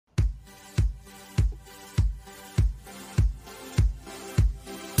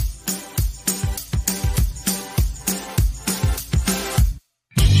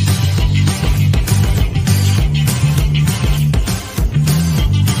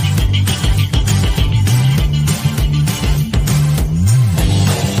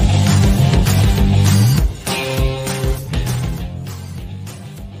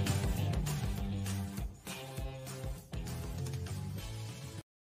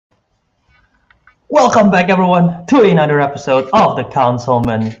Welcome back, everyone, to another episode of the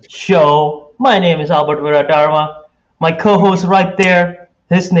Councilman Show. My name is Albert Viradharma. My co-host right there,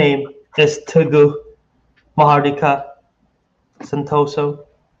 his name is Tugu Mahardika Santoso.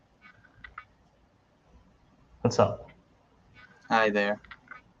 What's up? Hi there.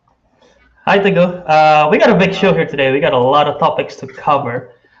 Hi, Tugu. We got a big show here today. We got a lot of topics to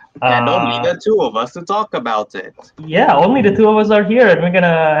cover. And only Uh, the two of us to talk about it. yeah, only the two of us are here, and we're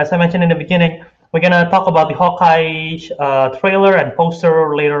gonna, as I mentioned in the beginning, we're gonna talk about the Hawkeye trailer and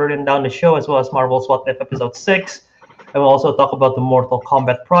poster later in down the show, as well as Marvel's What If Episode 6. And we'll also talk about the Mortal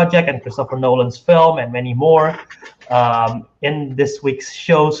Kombat project and Christopher Nolan's film and many more in this week's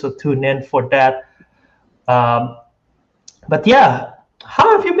show. So tune in for that. Um, but yeah,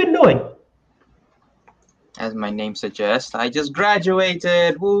 how have you been doing? As my name suggests, I just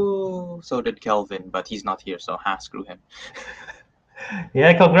graduated. Woo! So did Kelvin, but he's not here, so screw him.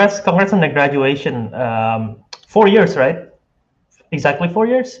 Yeah, congrats on the graduation. 4 years, right? Exactly 4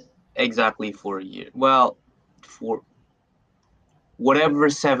 years. Exactly 4 years. Well, for whatever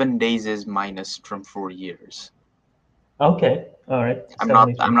 7 days is minus from 4 years. Okay, all right.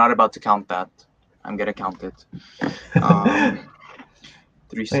 I'm not about to count that. I'm gonna count it.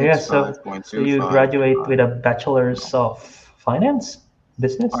 Three Yeah, six so five point so two you five graduate with a bachelor's of finance,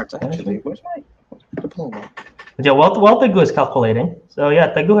 business, arts. Actually, management. where's my diploma? Yeah, well, Tagu is calculating. So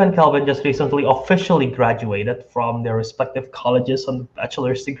yeah, Tagu and Calvin just recently officially graduated from their respective colleges on the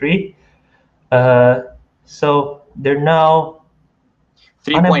bachelor's degree. Uh, so they're now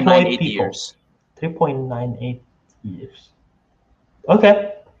unemployed 3.98 people. years. 3.98 years.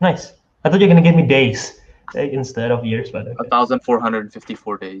 Okay, nice. I thought you were gonna give me days instead of years, but okay.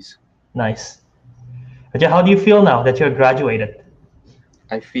 1,454 days. Nice. Ajay, how do you feel now that you're graduated?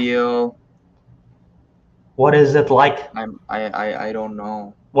 I feel What is it like? I don't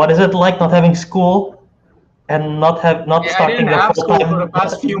know. What is it like not having school and not I starting didn't the have full school for the time?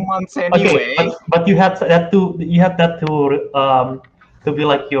 past few months Okay, anyway. but you had that to be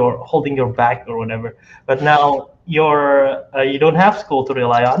like you're holding your back or whatever. But now you don't have school to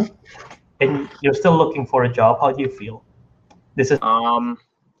rely on, and you're still looking for a job. How do you feel? This is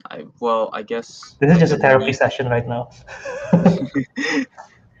I guess this is like just a the therapy need. session right now.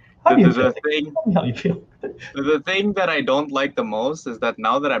 How the, do you the feel? the thing Tell me how you feel. the thing that I don't like the most is that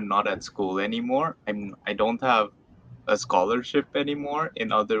now that I'm not at school anymore, I don't have a scholarship anymore.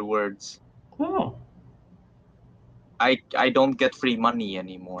 In other words, Oh, I don't get free money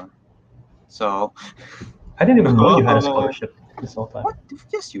anymore. So I didn't even know you had a no. scholarship this whole time. What?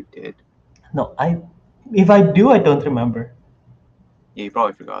 Yes, you did. No, if I do, I don't remember. Yeah, you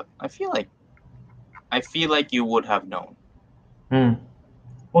probably forgot. I feel like you would have known. Hmm.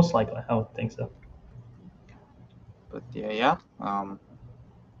 Most likely, I would think so. But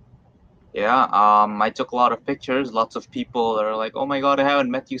I took a lot of pictures. Lots of people are like, "Oh my god, I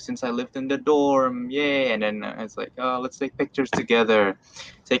haven't met you since I lived in the dorm, yay!" And then it's like, "Oh, let's take pictures together."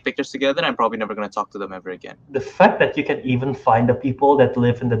 Take pictures together. I'm probably never gonna talk to them ever again. The fact that you can even find the people that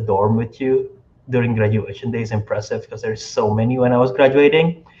live in the dorm with you during graduation day is impressive because there's so many when I was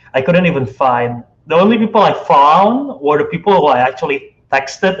graduating. I couldn't even find the only people I found were the people who I actually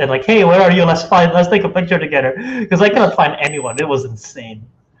texted and like, hey, where are you? Let's take a picture together because I cannot find anyone. It was insane.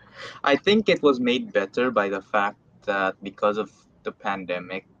 I think it was made better by the fact that because of the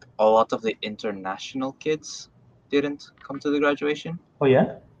pandemic, a lot of the international kids didn't come to the graduation. Oh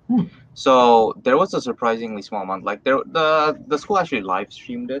yeah. Hmm. So there was a surprisingly small amount. Like the school actually live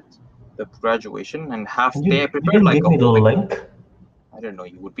streamed it, the graduation, and half And they you prepared didn't like give a me the whole big. link. I don't know.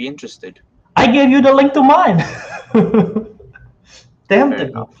 You would be interested. I gave you the link to mine. Damn Fair thing.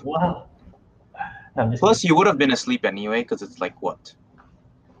 enough. Wow. No, I'm just Plus, kidding. you would have been asleep anyway, because it's like what,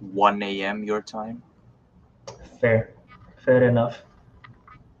 1 a.m. your time. Fair. Fair enough.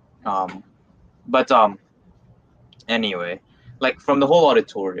 But anyway, like from the whole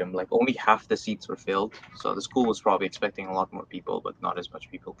auditorium, like only half the seats were filled. So the school was probably expecting a lot more people, but not as much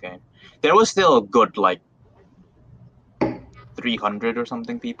people came. There was still a good like 300 or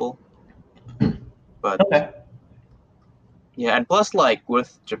something people, but Okay. yeah, and plus like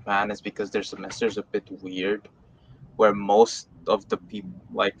with Japan, it's because their semester's a bit weird, where most of the people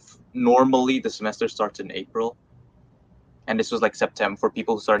like normally the semester starts in April, and this was like September for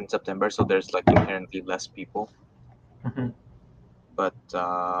people who start in September, so there's like inherently less people. Mhm. But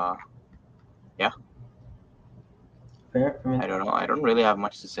yeah, Fair. I mean, I don't know. I don't really have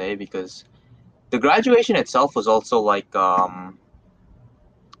much to say because the graduation itself was also like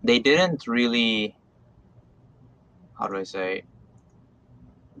they didn't really, how do I say,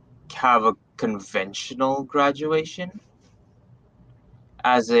 have a conventional graduation,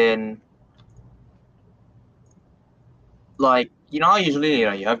 as in like how usually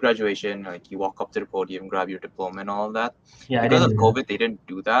you have graduation, like you walk up to the podium, grab your diploma and all that. Yeah, I Because didn't of do that. COVID, they didn't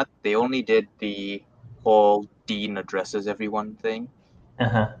do that. They only did the whole dean addresses everyone thing.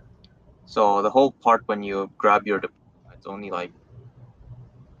 Uh-huh. So the whole part when you grab your diploma, it's only like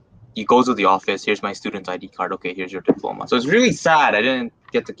you go to the office. Here's my student ID card. Okay, here's your diploma. So it's really sad. I didn't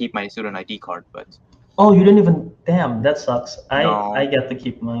get to keep my student ID card, but Oh, you didn't even. Damn, that sucks. I no, get to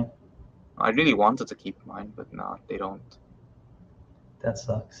keep mine. I really wanted to keep mine, but no, they don't. That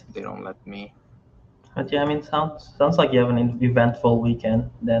sucks. They don't let me. But yeah, I mean, sounds like you have an eventful weekend.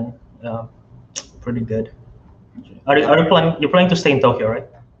 Then, pretty good. Yeah. Are you planning? You're planning to stay in Tokyo, right?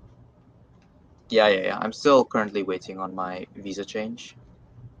 Yeah. I'm still currently waiting on my visa change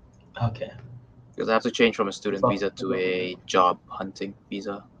Okay. because I have to change from a student So, visa to a job hunting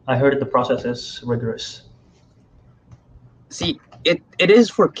visa. I heard the process is rigorous. See, it is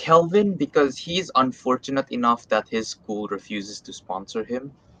for Kelvin because he's unfortunate enough that his school refuses to sponsor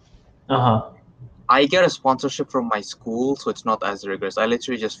him. Uh-huh. I get a sponsorship from my school, so it's not as rigorous. I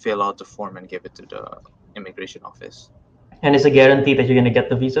literally just fill out the form and give it to the immigration office. And it's a guarantee that you're gonna get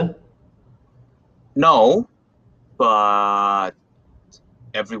the visa? No, but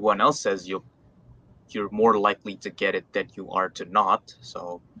everyone else says you're more likely to get it than you are to not.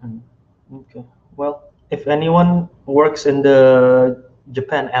 So Okay. Well, if anyone works in the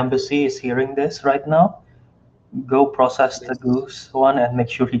Japan embassy is hearing this right now, go process the goose one and make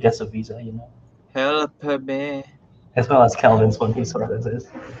sure he gets a visa, help me. as well as Calvin's when he processes.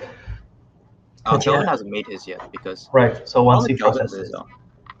 But yeah, Kelvin hasn't made his yet because right. So the once problem he with Kelvin processes is it,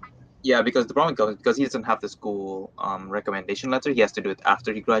 yeah, because the problem with Kelvin because he doesn't have the school recommendation letter. He has to do it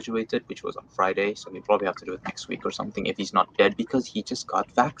after he graduated, which was on Friday. So he'll probably have to do it next week or something if he's not dead because he just got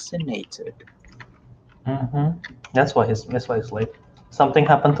vaccinated. that's why he's late. Something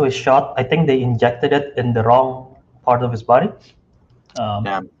happened to his shot. I think they injected it in the wrong part of his body.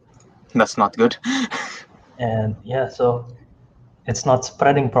 Damn, that's not good. And yeah, so it's not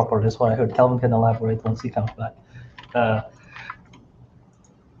spreading properly. That's what I heard. Calvin can elaborate once he comes back. Uh,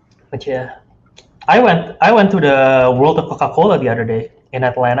 but yeah, I went to the World of Coca-Cola the other day in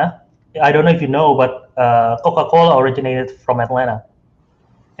Atlanta. I don't know if you know, but Coca-Cola originated from Atlanta,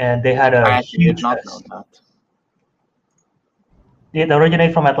 and they had I a actually did huge not know that. They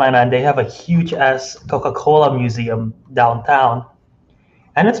originate from Atlanta, and they have a huge ass Coca-Cola museum downtown,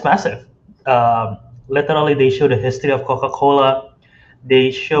 and it's massive. Um, Literally, they show the history of Coca-Cola.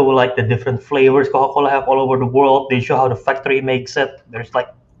 They show like the different flavors Coca-Cola have all over the world. They show how the factory makes it. There's like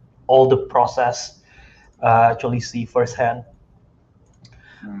all the process. Actually, see firsthand.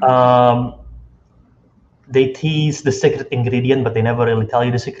 Um, they tease the secret ingredient, but they never really tell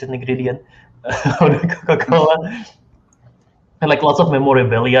you the secret ingredient of the Coca-Cola. And like lots of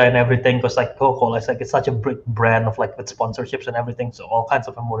memorabilia and everything, because like Coca-Cola is like it's such a big brand of like with sponsorships and everything. So all kinds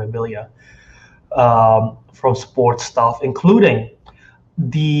of memorabilia from sports stuff, including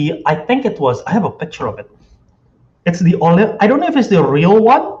I think it was I have a picture of it. It's the only I don't know if it's the real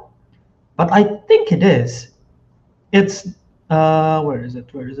one, but I think it is. It's where is it?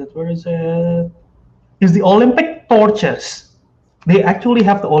 Where is it? Where is it? It's the Olympic torches. They actually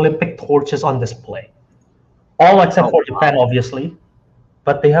have the Olympic torches on display. All except Oh for Japan, wow, obviously,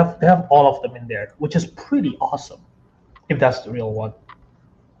 but they have all of them in there, which is pretty awesome. If that's the real one.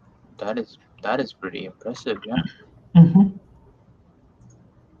 that is pretty impressive. Yeah. hmm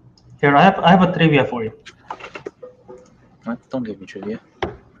Here, I have a trivia for you. Don't give me trivia.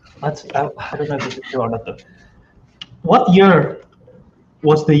 I don't know if this is true or not. Though. What year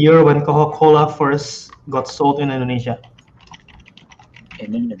was the year when Coca-Cola first got sold in Indonesia?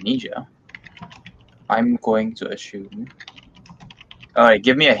 In Indonesia, I'm going to assume. All right,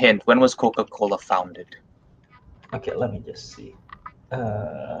 give me a hint. When was Coca-Cola founded? Okay, let me just see.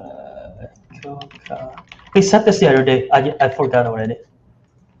 Coca. They said this the other day. I forgot already.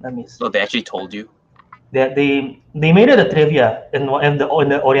 Let me see. So they actually told you. They made it a trivia in the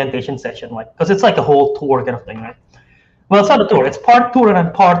orientation session, like because it's like a whole tour kind of thing, right? Well, it's not a tour. It's part tour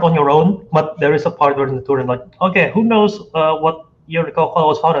and part on your own. But there is a part during the tour and like, okay, who knows what year the Coca-Cola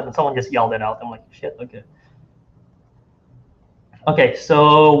was founded? And someone just yelled it out. I'm like, shit, okay. Okay,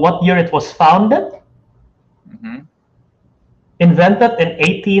 so what year it was founded? Invented in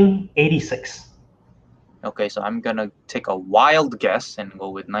 1886. Okay, so I'm gonna take a wild guess and go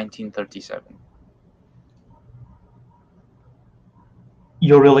with 1937.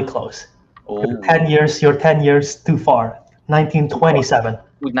 You're really close. Oh, You're 10 years too far. 1927.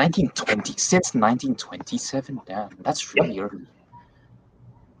 with 1920 since 1927. Damn, that's really early.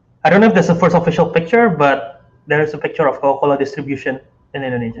 I don't know if that's the first official picture, but there is a picture of Coca-Cola distribution in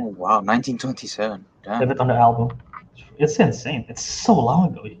Indonesia. Oh wow, 1927. Have Damn. it on the album. It's insane. It's so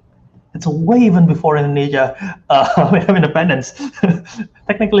long ago. It's way even before Indonesia we have independence.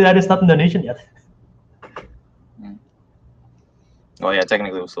 Technically, that is not Indonesian yet. Oh yeah,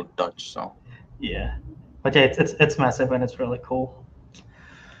 technically it was still Dutch, so. Yeah, but yeah, it's massive and it's really cool.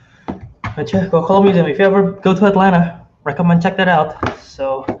 But yeah, Coca-Cola Museum. If you ever go to Atlanta, recommend check that out.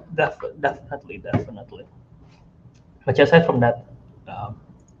 So definitely. But yeah, um,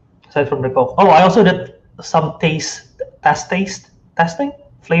 aside from the Coke, oh, I also did some testing,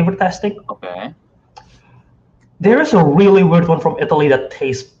 flavor testing. Okay. There is a really weird one from Italy that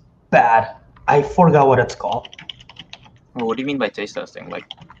tastes bad. I forgot what it's called. Well, what do you mean by taste testing? Like,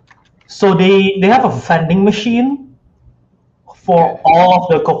 So they have a vending machine for okay. all of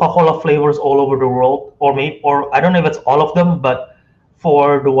the Coca-Cola flavors all over the world, or I don't know if it's all of them, but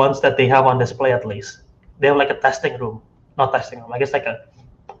for the ones that they have on display at least, they have like a testing room, not testing room. I guess like a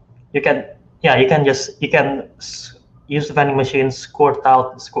you can yeah you can use the vending machine, pour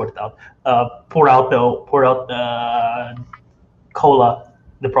out the cola,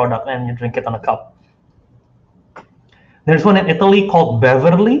 the product, and you drink it on a cup. There's one in Italy called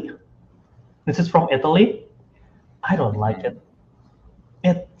Beverly. This is from Italy. I don't like Mhm. it.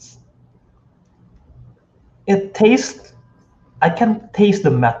 It's it tastes. I can taste the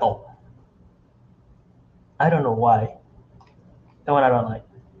metal. I don't know why. That one I don't like.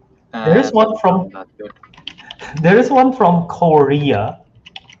 There is one Doesn't from sound that good. there is one from Korea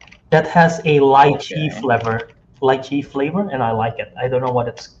that has a Okay. lychee flavor, and I like it. I don't know what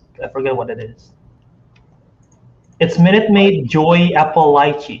it's. I forget what it is. It's Minute Like, Maid Joy Apple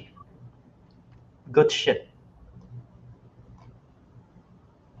Lychee. Good shit.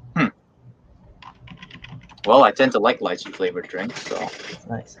 hmm. Well, I tend to like lychee flavored drinks, so. It's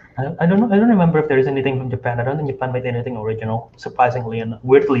nice. I don't know. I don't remember if there is anything from Japan. I don't think Japan made anything original. Surprisingly and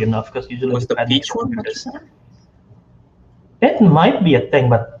weirdly enough, because usually Was the Japan makes peach something one from weirdest. Japan? It might be a thing,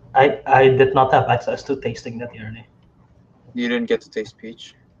 but I did not have access to tasting that yearly. You didn't get to taste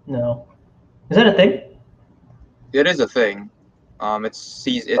peach? No. Is that a thing? It is a thing. It's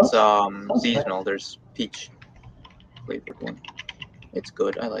Sounds nice. seasonal. There's peach flavored one. It's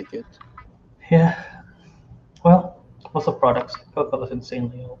good. I like it. Yeah. Well, lots of products. Coca-Cola is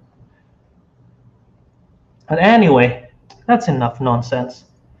insanely old. But anyway, that's enough nonsense.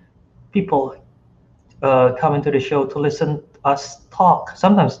 People come into the show to listen to us talk.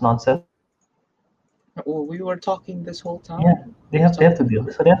 Sometimes nonsense. Well, we were talking this whole Yeah, time. they have to deal.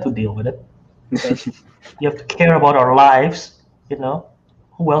 So they have to deal with it because you have to care about our lives. You know,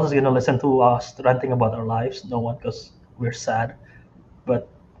 who else is gonna listen to us ranting about our lives? No one, because we're sad. But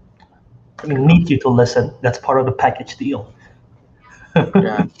we need you to listen. That's part of the package deal.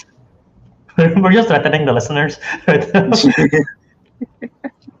 Yeah. We're just threatening the listeners.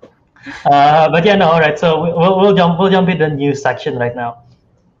 But yeah, no, all right. So we'll jump in the news section right now.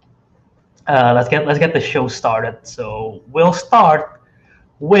 Let's get the show started. So we'll start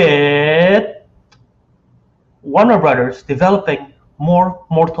with Warner Brothers developing more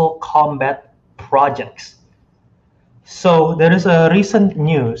Mortal Kombat projects. So there is a recent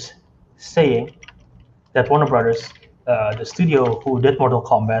news saying that Warner Brothers, the studio who did Mortal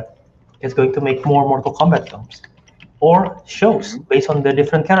Kombat, is going to make more Mortal Kombat films or shows Mhm. based on the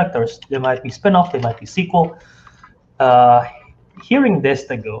different characters. They might be spin-off, they might be sequel. Uh, Hearing this,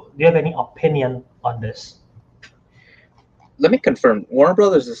 Tago, do you have any opinion on this? Let me confirm. Warner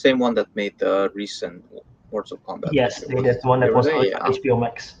Brothers is the same one that made the recent Mortal Kombat Yes, movie. they did one that There was was a released on yeah. HBO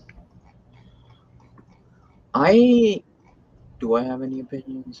Max. I do I have any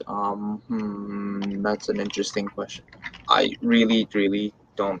opinions? That's an interesting question. I really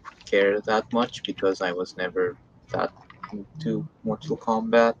don't care that much because I was never that into Mortal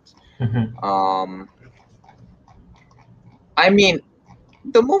Kombat. Mm-hmm. Um, I mean,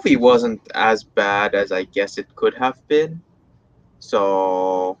 the movie wasn't as bad as I guess it could have been.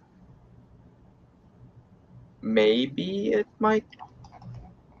 So maybe it might.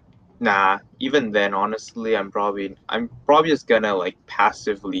 Nah, even then, honestly, I'm probably just gonna like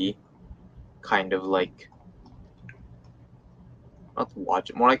passively kind of like not watch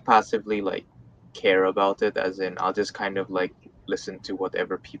it, more like passively like care about it, as in I'll just kind of like listen to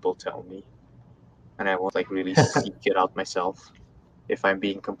whatever people tell me, and I won't like really seek it out myself, if I'm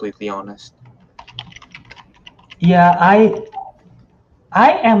being completely honest. Yeah, I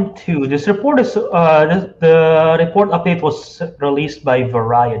am too. This report is the report update was released by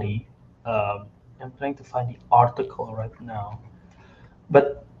Variety. I'm trying to find the article right now,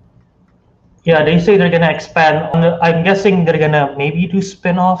 but yeah, they say they're gonna expand on the. I'm guessing they're gonna maybe do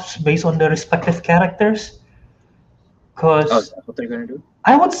spin-offs based on the respective characters. Oh, is Cause that what they're gonna do?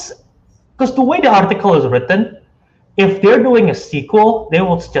 I would, because the way the article is written, if they're doing a sequel, they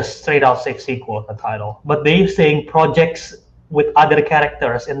will just straight out say sequel in the title. But they're saying projects with other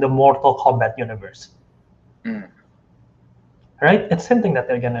characters in the Mortal Kombat universe. Right? It's hinting that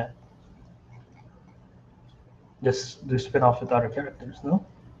they're gonna just do spin-offs with other characters, no?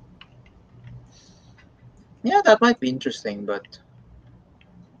 Yeah, that might be interesting, but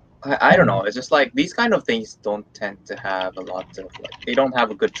I don't know. It's just like these kind of things don't tend to have a lot of they don't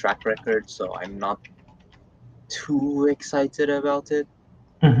have a good track record, so I'm not too excited about it.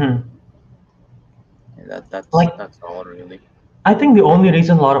 Mm-hmm. That's all really. I think the only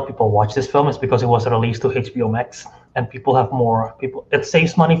reason a lot of people watch this film is because it was released to HBO Max, and people have more people. It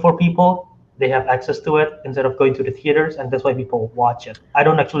saves money for people. They have access to it instead of going to the theaters, and that's why people watch it. I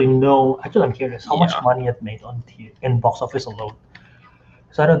don't actually know. Actually, I'm curious how much money it made in box office alone.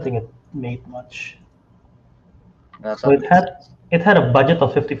 So I don't think it made much. So it had a budget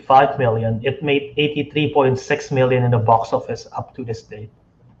of 55 million. It made 83.6 million in the box office up to this date.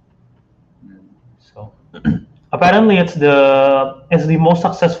 So apparently it's the most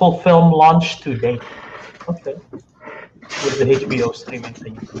successful film launch to date. Okay. With the HBO streaming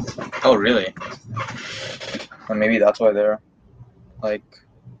thing. Oh really? Well, maybe that's why they're like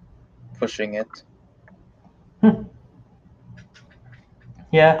pushing it.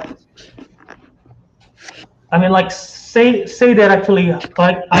 Yeah. I mean, like say that actually,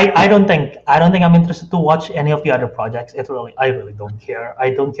 like I don't think I'm interested to watch any of the other projects. I really don't care.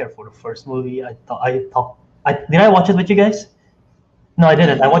 I don't care for the first movie. Did I watch it with you guys? No, I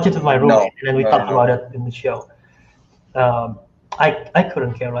didn't. I watched it with my roommate, and then we talked about it in the show. I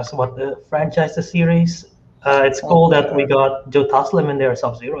couldn't care less about the franchise, the series. It's cool that we got Joe Taslim in there,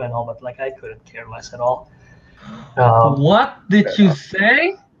 Sub-Zero and all, but like I couldn't care less at all. What did you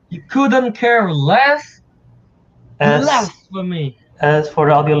say? You couldn't care less? Blasphemy. As for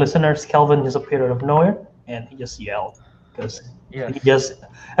the audio listeners, Kelvin just appeared out of nowhere and he just yelled because he just,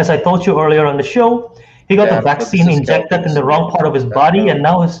 as I told you earlier on the show, he got the vaccine injected in the wrong part of his body, and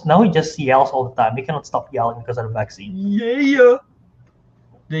now he just yells all the time. He cannot stop yelling because of the vaccine. Yeah.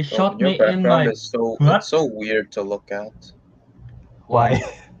 They shot me in my. It's so weird to look at. Why?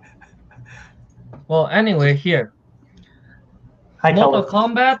 Well, anyway, here. Hi, Mortal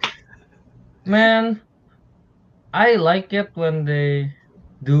Kombat, man. I like it when they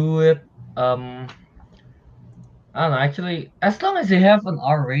do it. I don't know. Actually, as long as they have an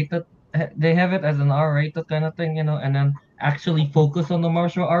R-rated, they have it as an R-rated kind of thing, and then actually focus on the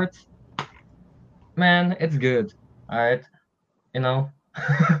martial arts. Man, it's good. All right, I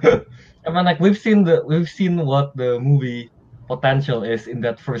mean, like we've seen what the movie potential is in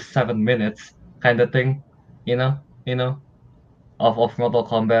that first 7 minutes, kind of thing, of Mortal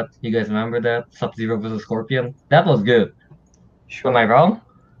Kombat. You guys remember that Sub-Zero versus Scorpion? That was good. Sure. Am I wrong?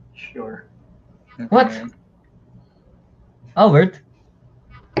 Sure. What? Albert?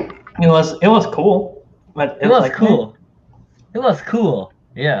 It was cool, but it was cool. It was cool.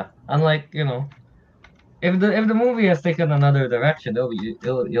 Yeah, unlike if the movie has taken another direction,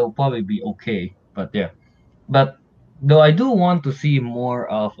 it'll probably be okay. But yeah, but though I do want to see more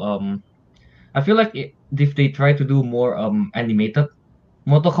of I feel like if they try to do more animated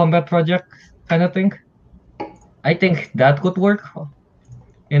Mortal Kombat projects kind of thing, I think that could work.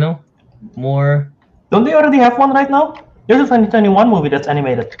 More. Don't they already have one right now? There's a 2021 movie that's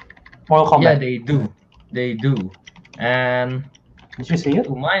animated. Mortal Kombat. Yeah, they do. And did you see it?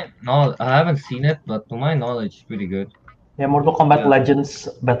 To my knowledge, I haven't seen it, but to my knowledge, it's pretty good. Yeah, Mortal Kombat Legends: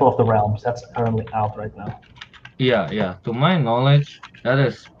 Battle of the Realms. That's currently out right now. Yeah. To my knowledge, that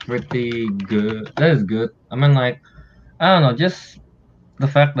is pretty good. That is good. I mean, like, I don't know, just the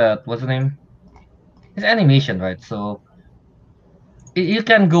fact that what's the name? It's animation, right? So you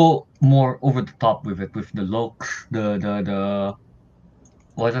can go more over the top with it, with the looks, the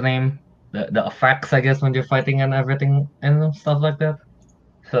what's the name? The effects, I guess, when you're fighting and everything and stuff like that.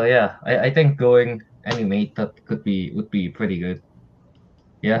 So yeah, I think going animated would be pretty good.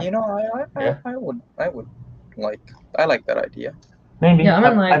 Yeah. I would I like that idea. Maybe. Yeah,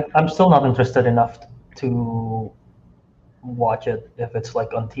 I mean, I'm still not interested enough to watch it if it's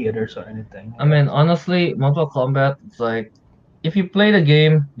like on theaters or anything. I mean, honestly, Mortal Kombat, it's like if you play the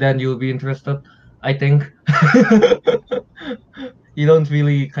game, then you'll be interested. I think. You don't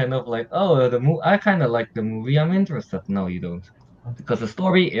really kind of like, oh, I kind of like the movie. I'm interested. No, you don't, because the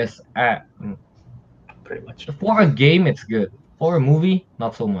story is pretty much. For a game, it's good. For a movie,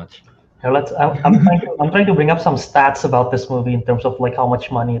 not so much. Yeah, I'm trying to bring up some stats about this movie in terms of like how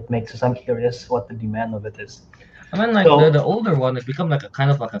much money it makes, because I'm curious what the demand of it is. I mean, like the older one, it become like a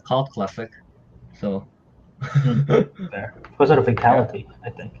kind of like a cult classic. So. There. Because of the fatality, I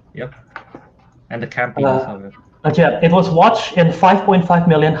think. Yep. And the campiness of it. Yeah, it was watched in 5.5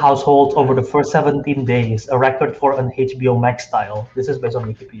 million households over the first 17 days, a record for an HBO Max style. This is based on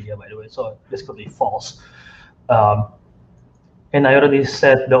Wikipedia, by the way, so this could be false. Um, and I already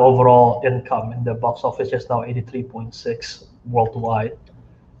said the overall income in the box office just now, 83.6 worldwide.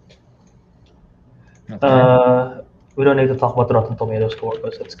 Okay. We don't need to talk about the Rotten Tomato score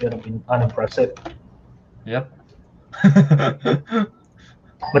because it's gonna be unimpressive. Yep.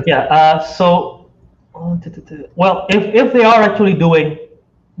 But yeah, well, if they are actually doing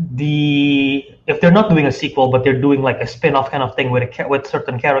if they're not doing a sequel, but they're doing like a spin-off kind of thing with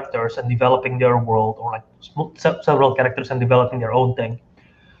certain characters and developing their world, or like several characters and developing their own thing,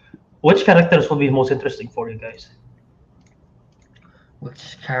 which characters will be most interesting for you guys?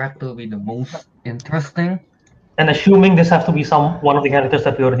 Which character will be the most interesting? And assuming this has to be one of the characters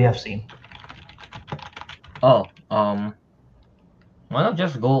that we already have seen. Oh, why not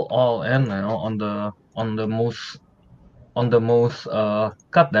just go all in, on the most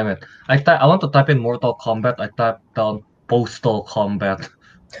God damn it. I want to type in Mortal Kombat, I typed down Postal Combat.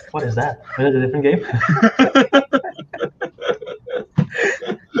 What is that? Is it a different game?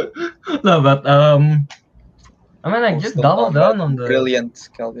 No, but I mean, like, just double down on the Brilliant,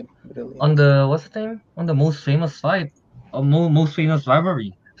 Calvin. Brilliant. on the what's the name? On the most famous fight, most famous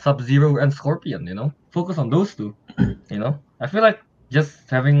rivalry, Sub-Zero and Scorpion. Focus on those two. I feel like just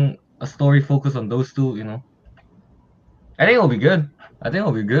having a story focus on those two. I think it'll be good.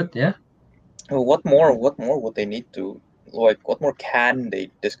 Yeah. What more would they need to, like, what more can they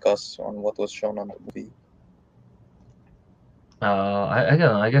discuss on what was shown on the movie? I don't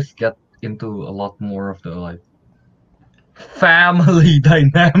know. I guess get into a lot more of the like family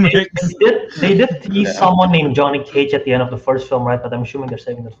dynamics. They did tease Yeah. someone named Johnny Cage at the end of the first film, right? But I'm assuming they're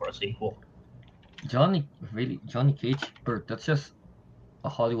saving it for a sequel. Johnny Cage, Bert, that's just a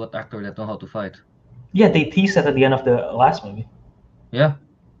Hollywood actor that know how to fight. Yeah, they teased it at the end of the last movie. Yeah.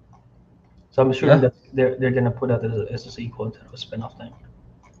 So I'm assuming Yeah. that they're gonna put that as a sequel instead of a spin-off thing.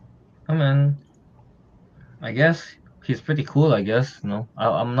 I mean, I guess he's pretty cool. I guess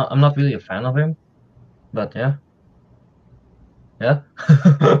I'm not really a fan of him, but yeah.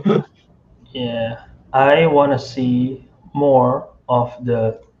 Yeah, I want to see more of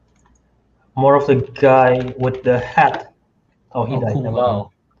the guy with the hat. Oh, he Oh, died. cool! Never mind.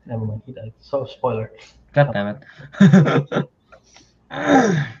 Wow. Never mind. He died. So spoiler. God damn it.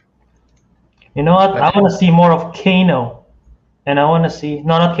 You know what? But I want to see more of Kano, and I want to see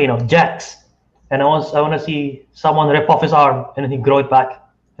not Kano, Jax, and I want to see someone rip off his arm and then he grow it back,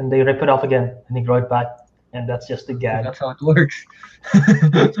 and they rip it off again and he grow it back, and that's just the gag. That's how it works.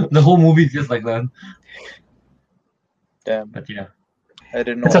 The whole movie is just like that. Damn, But yeah. I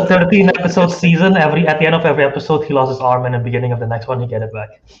didn't know. It's a 13 episode season. At the end of every episode, he lost his arm, and at the beginning of the next one, he get it back.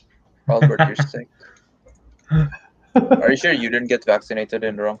 Albert, you're sick. Are you sure you didn't get vaccinated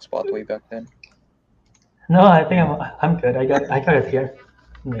in the wrong spot way back then? No, I think I'm good. I got it here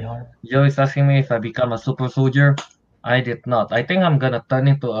in the arm. Joe is asking me if I become a super soldier. I did not. I think I'm gonna turn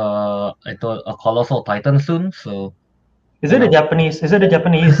into a colossal titan soon. So Is it a Japanese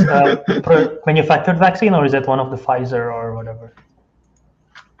manufactured vaccine, or is it one of the Pfizer or whatever?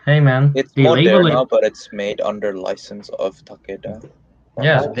 hey man, It's they label Moderna, it. but it's made under license of Takeda.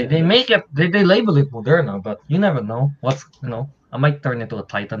 Yeah, they make it. They label it Moderna, but you never know. I might turn into a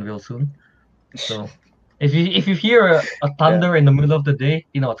titan real soon. So if you hear a thunder in the middle of the day,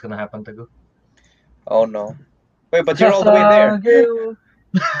 you know what's gonna happen to go. Oh no! Wait, but you're all the way there.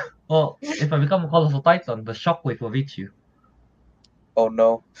 Well, if I become a colossal titan, the shockwave will reach you. Oh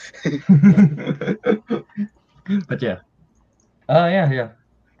no! But yeah. Yeah.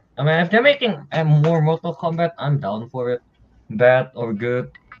 I mean, if they're making more Mortal Kombat, I'm down for it. Bad or good,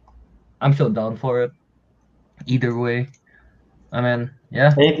 I'm still down for it. Either way. I mean,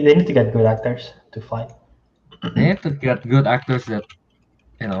 yeah. They need to get good actors to fight. They need to get good actors that,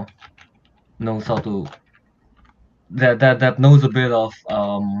 knows how to that knows a bit of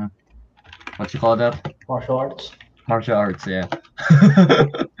what you call that? Martial arts. Martial arts, yeah.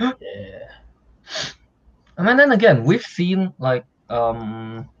 Yeah. I mean, then again, we've seen like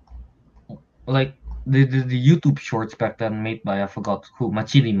the YouTube shorts back then made by I forgot who,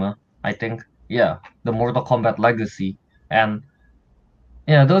 Machinima, I think. Yeah, the Mortal Kombat Legacy, and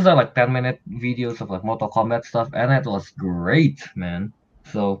yeah, those are like 10-minute videos of like Mortal Kombat stuff, and it was great, man.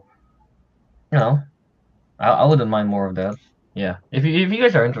 So, I wouldn't mind more of that. Yeah, if you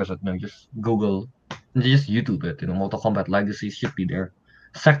guys are interested, just Google, just YouTube it. Mortal Kombat Legacy should be there.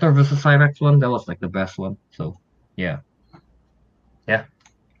 Sector versus Cyrax one, that was like the best one. So, yeah.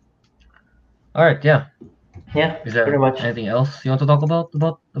 All right, yeah. Yeah. Is there pretty much. anything else you want to talk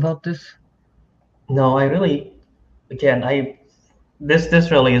about this? No, I really again, this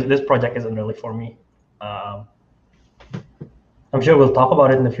project isn't really for me. Um, I'm sure we'll talk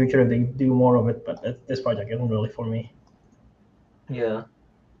about it in the future if they do more of it, but this project isn't really for me. Yeah.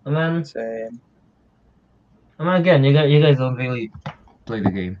 I mean, Same. again, you guys don't really play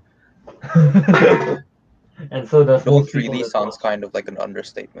the game. And so does Don't most people really that sounds watch. kind of like an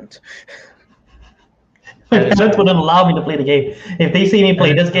understatement. My That is parents true. wouldn't allow me to play the game. If they see me play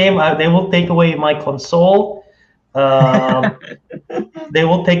That is this game, they will take away my console. Um, they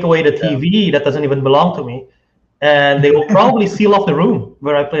will take away the Yeah. TV that doesn't even belong to me, and they will probably seal off the room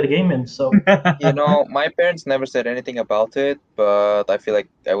where I play the game in. So You know, my parents never said anything about it, but I feel like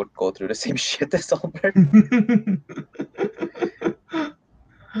I would go through the same shit as Albert.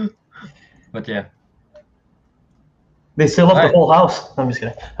 But yeah. they seal off the Alright. whole house. I'm just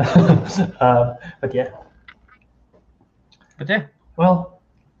kidding. But yeah, But yeah. well.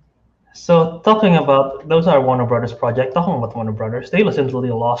 So talking about those are Warner Brothers project. Talking about Warner Brothers, they recently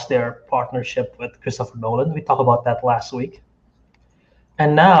lost their partnership with Christopher Nolan. We talked about that last week,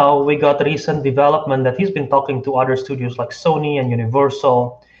 and now we got recent development that he's been talking to other studios like Sony and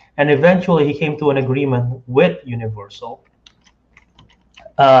Universal, and eventually he came to an agreement with Universal.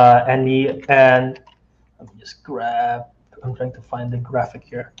 And let me just grab. I'm trying to find the graphic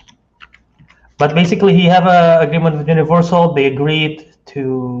here. But basically, he have a agreement with Universal. They agreed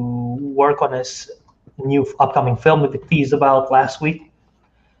to work on his new upcoming film that they teased about last week,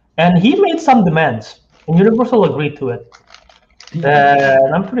 and he made some demands, and Universal agreed to it.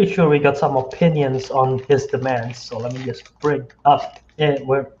 And I'm pretty sure we got some opinions on his demands. So let me just bring up it.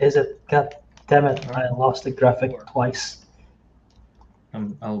 Where is it? God damn it! I lost the graphic twice.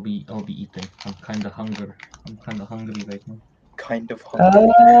 I'll be eating. I'm kinda hungry. Right now. Kind of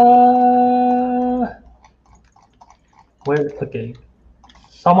hungry. Where? Okay.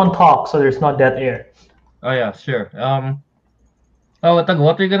 Someone talk so there's not dead air. Oh yeah, sure. Oh, Tag,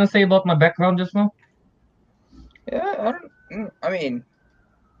 what were you gonna say about my background just now? Yeah, I mean,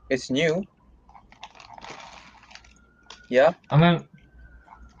 it's new. Yeah, I mean,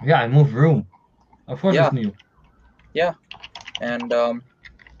 yeah, I moved room. Of course, Yeah. it's new. and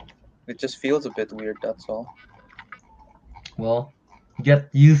it just feels a bit weird. That's all. Well, get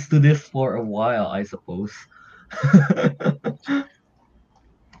used to this for a while, I suppose.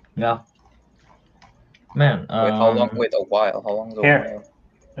 Yeah, man. Wait, how long? Wait, a while. How long is a Here.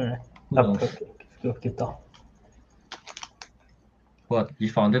 while? Alright. Who knows? Okay. What? You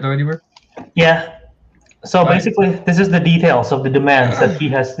found it already, bro? Yeah. So Alright. basically, this is the details of the demands that he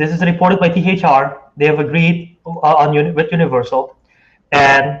has. This is reported by THR. They have agreed with Universal,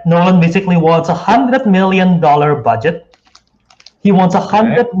 and Nolan basically wants $100 million budget. He wants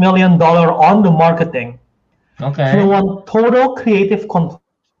 $100 million on the marketing. He Okay. wants total creative control.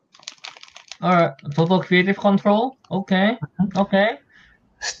 Alright. Total creative control. Okay. Okay.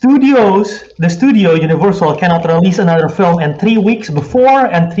 The studio Universal cannot release another film in 3 weeks before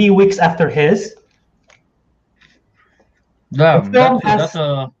and 3 weeks after his. Damn. The film That's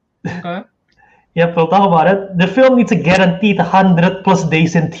has- okay. Yep, we'll talk about it. The film needs a guaranteed 100 plus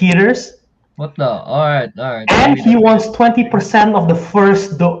days in theaters, What the? Alright. and he wants 20% of the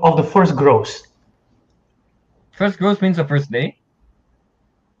first gross. First gross means the first day?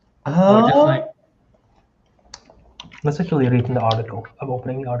 Or just like Let's actually read in the article. I'm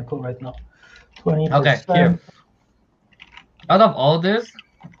opening the article right now. 20%. okay, here. Out of all this,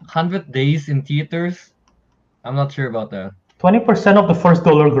 100 days in theaters, I'm not sure about that. 20% of the first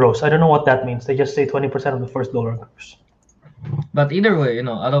dollar gross. I don't know what that means. They just say 20% of the first dollar gross. But either way,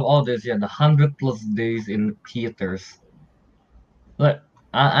 out of all this, yeah, the 100 plus days in theaters. Like,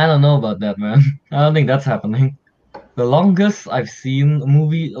 I don't know about that, man. I don't think that's happening. The longest I've seen a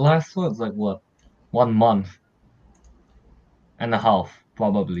movie last was like what? 1 month and a half,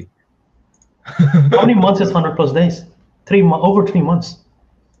 probably. How many months is 100 plus days? Over 3 months.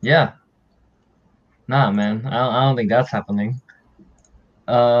 Yeah. Nah, man. I don't think that's happening.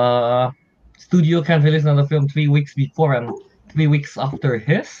 Studio can't release another film 3 weeks before and 3 weeks after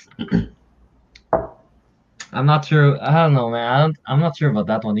his. I'm not sure. I don't know, man. I'm not sure about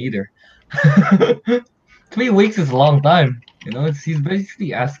that one either. 3 weeks is a long time. He's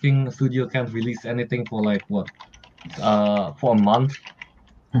basically asking the studio can't release anything for like what? For a month.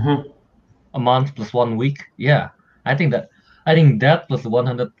 Mm-hmm. A month plus 1 week. Yeah, I think that plus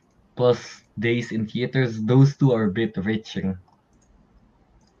 100 plus days in theaters. Those two are a bit reaching.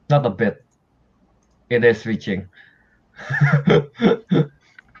 Not a bit. It is reaching.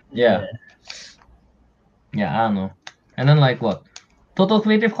 Yeah. Yeah, I don't know. And then like what? Total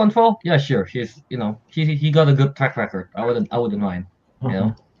creative control? Yeah, sure. He got a good track record. I wouldn't mind. Mm-hmm.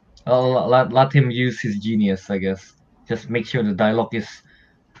 I'll let him use his genius, I guess. just make sure the dialogue is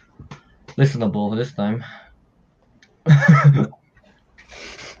listenable this time.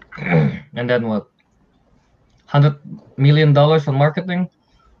 And then what? $100 million on marketing.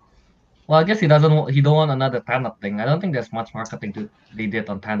 Well, I guess he doesn't. He don't want another Tenet thing. I don't think there's much marketing they did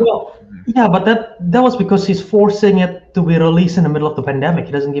on Tenet. Well, yeah, but that was because he's forcing it to be released in the middle of the pandemic.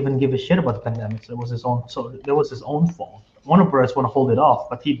 He doesn't even give a shit about the pandemic. So it was his own. So that was his own fault. Warner Bros. Want to hold it off,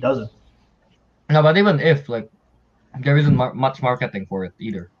 but he doesn't. No, but even if like there isn't much marketing for it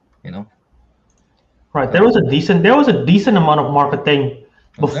either, you know. Right. There was a decent amount of marketing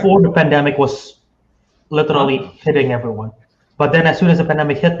before the pandemic was literally hitting everyone. But then as soon as the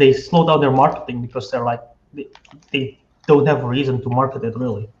pandemic hit, they slowed down their marketing because they're like they don't have a reason to market it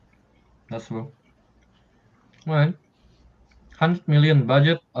really. That's true. Right. 100 million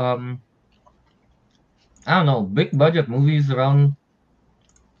budget. I don't know. Big budget movies around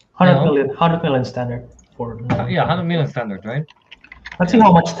 100 million standard for 100 million standard, right? Let's see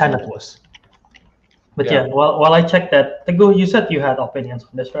how much Tenet was. But yeah, while I check that, Tego, you said you had opinions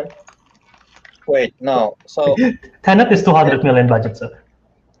on this, right? Wait, no. So Tenet is 200 million budget, sir.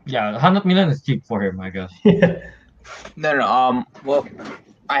 Yeah, 100 million is cheap for him, I guess. No. Well,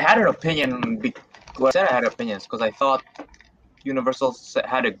 I had an opinion. I said I had opinions because I thought Universal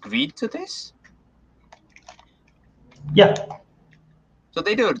had agreed to this. Yeah. So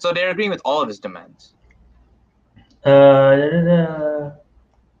they do. So they're agreeing with all of his demands. That's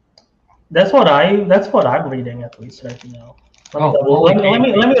what I'm reading at least right now. Let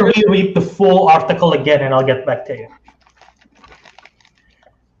me reread the full article again, and I'll get back to you.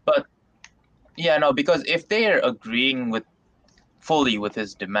 But yeah, no, because if they are agreeing fully with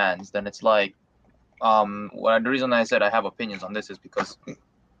his demands, then it's like, well, the reason I said I have opinions on this is because,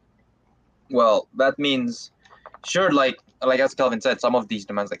 well, that means, sure, like as Kelvin said, some of these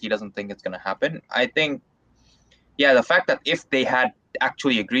demands, like he doesn't think it's gonna happen. I think, yeah, the fact that if they had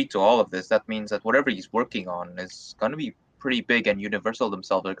actually agreed to all of this, that means that whatever he's working on is gonna be pretty big, and Universal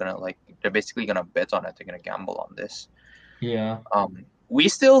themselves are gonna they're basically gonna bet on it. They're gonna gamble on this. Yeah. We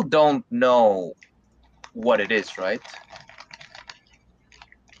still don't know what it is, right?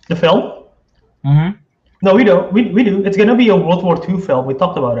 The film? Mm-hmm. No, we don't. We do. It's gonna be a World War II film. We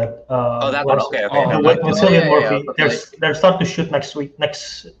talked about it. That one. Okay. With Cillian Murphy. Yeah, They're starting to shoot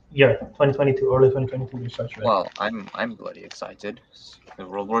next year, 2022, early 2022. Research. Right? Well, I'm bloody excited. It's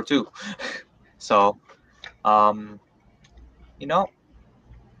World War II. So,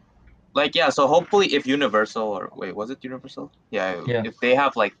 so hopefully if Universal, or wait, was it Universal? Yeah. If they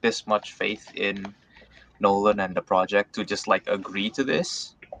have this much faith in Nolan and the project to just agree to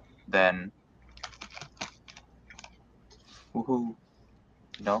this, then woohoo.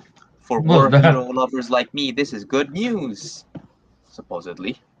 For war hero lovers like me, this is good news.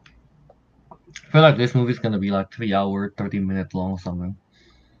 Supposedly. I feel like this movie's gonna be 3 hours, 30-minute long or something.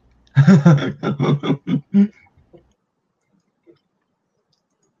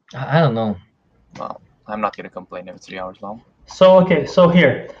 I don't know. Well, I'm not gonna complain if it's 3 hours long. So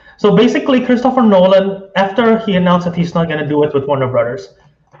basically Christopher Nolan, after he announced that he's not gonna do it with Warner Brothers,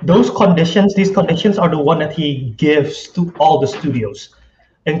 these conditions are the one that he gives to all the studios,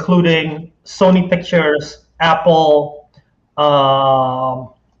 including Sony Pictures, Apple,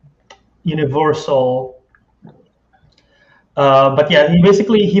 Universal. But yeah, he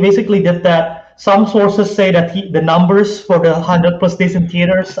basically did that. Some sources say that the numbers for the 100+ days in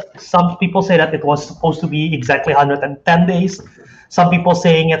theaters, some people say that it was supposed to be exactly 110 days. Some people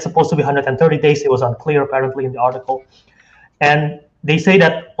saying it's supposed to be 130 days. It was unclear apparently in the article. And they say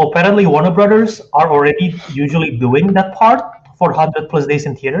that apparently Warner Brothers are already usually doing that part for 100+ days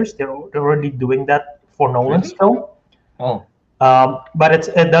in theaters. They're already doing that for Nolan's film. Oh. But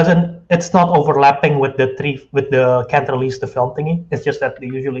it's not overlapping with the can't release the film thingy. It's just that they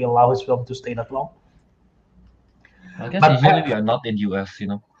usually allow his film to stay that long. I guess usually we are not in US,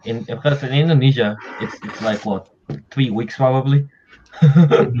 because in Indonesia it's what, 3 weeks probably.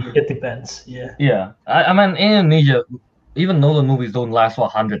 It depends. Yeah. Yeah. I mean in Indonesia, even Nolan movies don't last for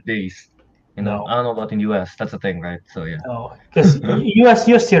 100 days. No. I don't know about in US. That's the thing, right? So yeah. No, because US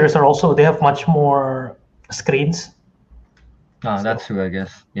theaters are also, they have much more screens. That's true, I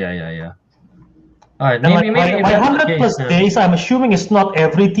guess. Yeah. All right, maybe 100+ days. I'm assuming it's not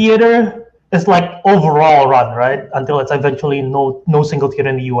every theater. It's overall run, right? Until it's eventually no single theater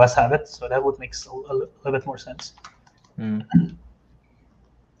in the US have it. So that would make a little bit more sense.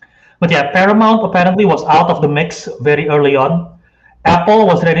 But yeah, Paramount apparently was out of the mix very early on. Apple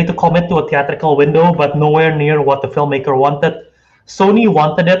was ready to commit to a theatrical window, but nowhere near what the filmmaker wanted. Sony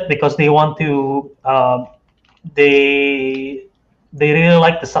wanted it because they want to. They really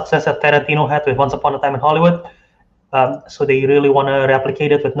like the success that Tarantino had with Once Upon a Time in Hollywood, So they really want to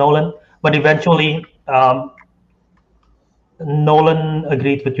replicate it with Nolan. But eventually, Nolan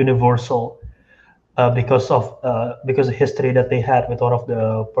agreed with Universal because of history that they had with one of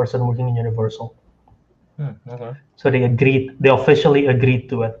the person working in Universal. Okay. So they agreed. They officially agreed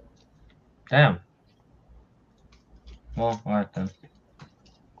to it. Damn. Well, alright then.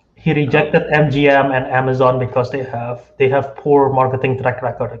 He rejected MGM and Amazon because they have poor marketing track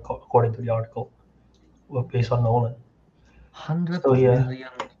record according to the article, based on Nolan. 100 So yeah, million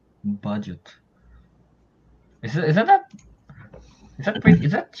budget. Is that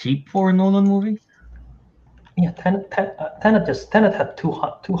is that cheap for a Nolan movie? yeah. Tenet had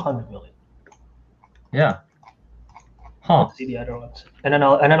 200 million. Yeah. Huh. Let's see the other ones, and then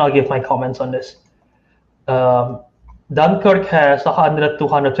I'll give my comments on this. Dunkirk has 100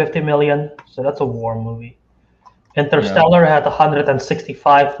 250 million, so that's a war movie. Interstellar had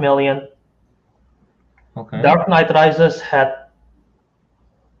 165 million. Okay. Dark Knight Rises had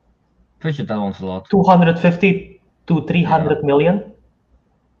Pretty sure that one's a lot. 250 to 300 million.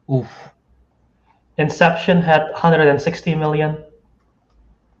 Oof. Inception had 160 million.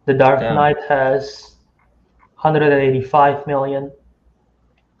 The Dark Damn. Knight has 185 million.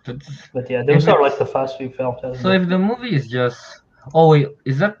 That's- But yeah, those If are like it's- the first few films. So if the movie is just, oh wait,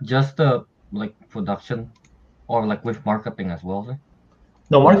 is that just the like production, or like with marketing as well? Sir?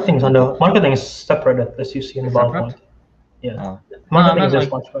 No, marketing is separated, as you see in the bullet Separate? point. Yeah, Oh. marketing I is meant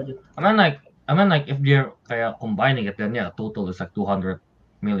this much budget. I mean like if they're kaya combining it, then yeah, total is like 200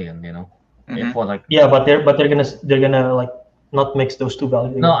 million. You know, Mhm. for like Yeah, but they're gonna like not mix those two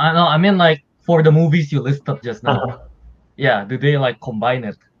values. no, I mean like for the movies you listed just now. Uh-huh. Yeah, do they like combine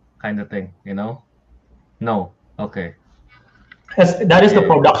it, kind of thing? You know? No. Okay. That is the Yeah.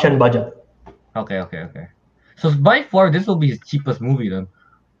 production budget. Okay. So by far this will be his cheapest movie then.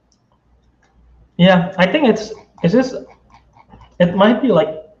 Yeah, I think it might be like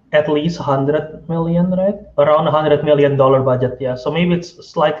at least 100 million, right? Around $100 million budget. Yeah, so maybe it's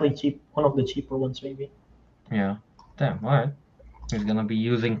slightly cheap, one of the cheaper ones, maybe. Yeah. Damn. All right. He's gonna be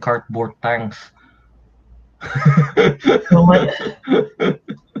using cardboard tanks. So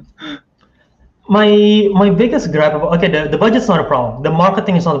my biggest gripe about, okay, the budget's not a problem. The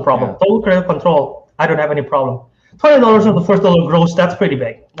marketing is not a problem. Yeah. Total creative control, I don't have any problem. $20 of the first dollar gross, that's pretty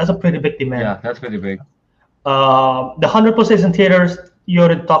big. That's a pretty big demand. Yeah, that's pretty big. The 100+ days in theaters, you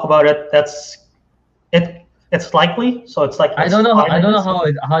already talked about it. It's likely. So it's like I don't know. fine, I don't know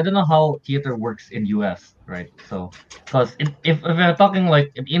guess. I don't know how theater works in US, right? So, because if we're talking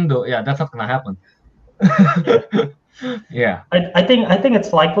like in Indo, yeah, that's not gonna happen. Yeah. I think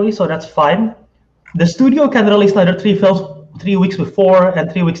it's likely, so that's fine. The studio can release another 3 films 3 weeks before and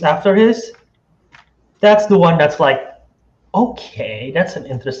 3 weeks after his. That's the one that's like, okay, that's an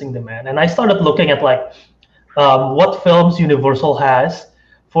interesting demand. And I started looking at like what films Universal has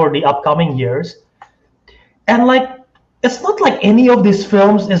for the upcoming years, and like it's not like any of these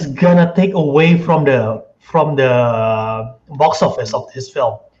films is gonna take away from the box office of his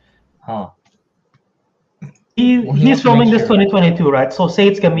film. Huh. He's wants to filming make this sure. 2022, right? So say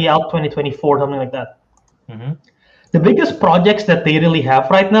it's gonna be out 2024, something like that. Mm-hmm. The biggest projects that they really have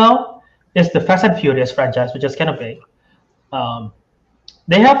right now is the Fast and Furious franchise, which is kind of big.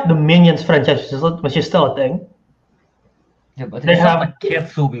 They have the Minions franchise, which is still a thing. Yeah, but They it's not have- like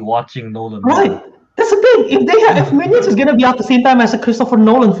kids will be watching Nolan. Right. That's the thing. If Minions is gonna be out the same time as a Christopher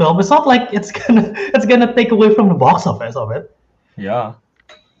Nolan film, it's not like it's gonna take away from the box office of it. Yeah.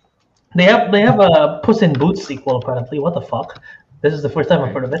 They have a Puss in Boots sequel apparently. What the fuck? This is the first time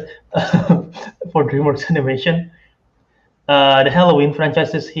I've heard of it for DreamWorks Animation. The Halloween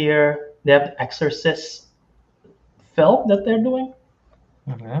franchise is here. They have the Exorcist film that they're doing.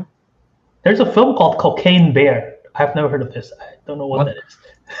 Okay. There's a film called Cocaine Bear. I've never heard of this. I don't know what What? that is.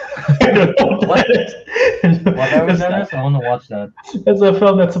 I don't know what What? that is. Whatever that is, I want to watch that. It's a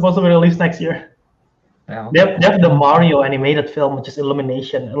film that's supposed to be released next year. Yeah. They have the Mario animated film, which is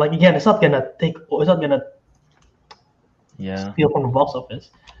Illumination. Like again, it's not gonna Yeah. steal from the box office.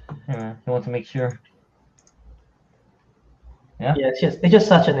 Yeah. I want to make sure. Yeah, it's just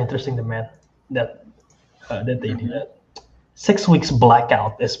such an interesting demand that they do that. 6 weeks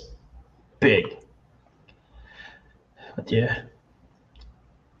blackout is big. But yeah.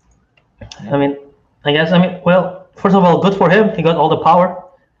 I mean, well, first of all, good for him. He got all the power.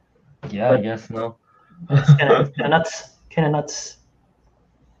 Yeah, I guess no. It's kind of nuts. Kind of nuts.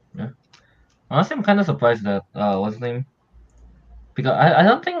 Honestly, I'm kind of surprised that what's his name? Because I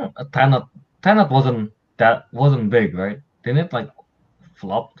don't think Tenet wasn't big, right? Didn't it like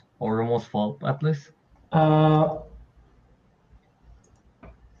flopped or almost flop at least? Box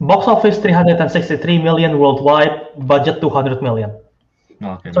Box office 363 million worldwide, budget 200 million.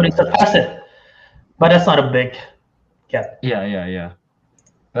 Okay. So they surpassed it, but that's not a big gap. Yeah.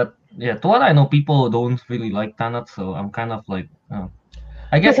 But yeah, to what I know, people don't really like Tenet, so I'm kind of like,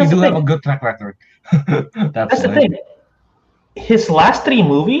 I guess you That's do the have a thing. good track record. That's the why. thing. His last 3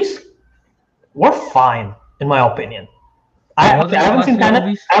 movies were fine, in my opinion. I What are the haven't last seen 3 Tenet.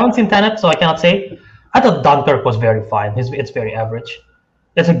 movies? I haven't seen Tenet, so I cannot say. I thought Dunkirk was very fine. It's very average.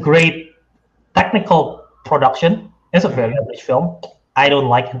 It's a great technical production. It's a very average film. I don't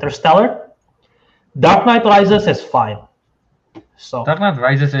like Interstellar. Dark Knight Rises is fine. So Dark Knight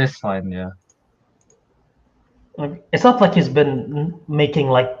Rises is fine, yeah. it's not like he's been making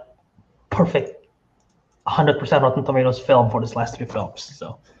like perfect 100% Rotten Tomatoes film for his last 3 films.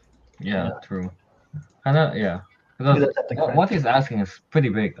 So Yeah, Yeah. true. And yeah. He's Because accepting what credit. he's asking is pretty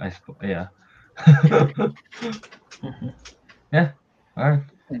big, I suppose. Yeah. Mhm. Yeah. Alright.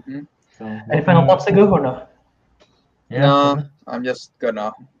 Mhm. So Any final thoughts to go or no? Yeah. No, I'm just gonna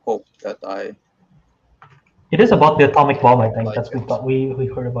hope that I It is about the atomic bomb, I think. Like That's we it. thought we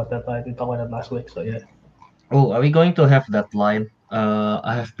heard about that. We talked about that last week. So yeah. Oh, are we going to have that line?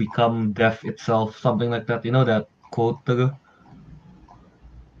 I have become death itself, something like that. You know that quote, Tugu?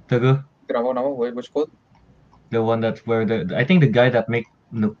 Kenapa? Wait, which quote? The one that's where I think the guy that make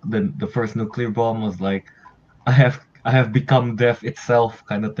the first nuclear bomb was like, I have become death itself,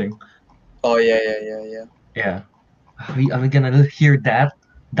 kind of thing. Oh yeah. Yeah. Are we gonna hear that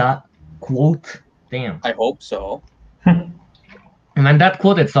quote? Damn. I hope so. Man, that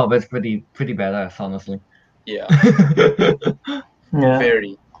quote itself is pretty badass, honestly. Yeah, Yeah.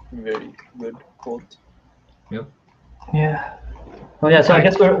 very good quote. Yeah. Well, yeah. So I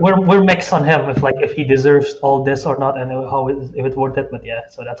guess we're mixed on him if he deserves all this or not, and if it's worth it. But yeah.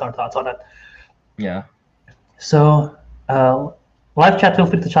 So that's our thoughts on it. Yeah. So live chat, feel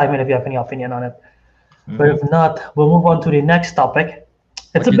free to chime in if you have any opinion on it. But Mhm. if not, we'll move on to the next topic.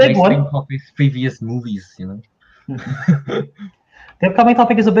 It's What a you big guys one. think of his previous movies, you know? The upcoming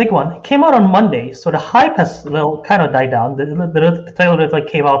topic is a big one. It came out on Monday, so the hype has kind of died down. The trailer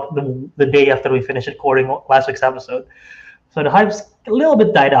came out the day after we finished recording last week's episode, so the hype's a little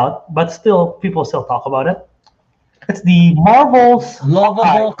bit died out, but still people still talk about it. It's the Marvel's Lovable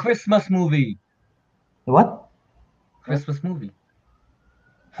Hawkeye. Christmas movie. What? Christmas movie.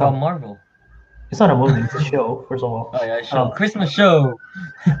 From Oh. Marvel. It's not a movie; it's a show. First of all. Oh yeah, show. Christmas show.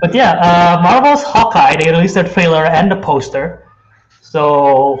 But yeah, Marvel's Hawkeye. They released their trailer and the poster,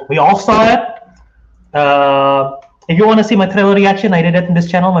 so we all saw it. If you want to see my trailer reaction, I did it in this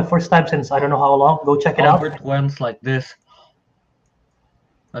channel, my first time since I don't know how long. Go check it out. Albert went like this.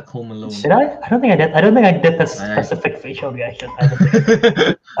 Like Home Alone. Should I? I don't think I did. I don't think I did the specific facial reaction. I don't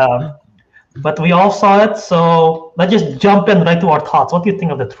think. But we all saw it, so let's just jump in right to our thoughts. What do you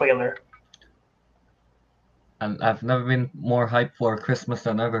think of the trailer? And I've never been more hyped for Christmas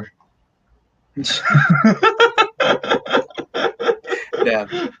than ever. Yeah.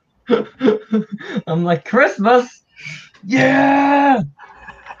 I'm like, Christmas? Yeah!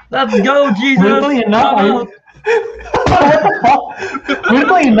 Let's go, Jesus! Weirdly enough,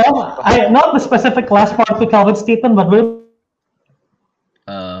 weirdly enough, not the specific last part of the Calvin statement, but we're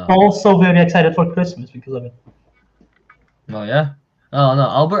also very excited for Christmas because of it. Oh yeah? Oh no,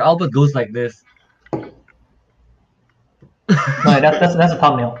 Albert goes like this. No, that's a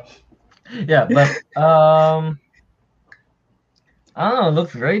thumbnail. Yeah, but I don't know, it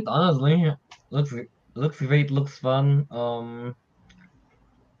looks great, honestly. Looks great, looks fun.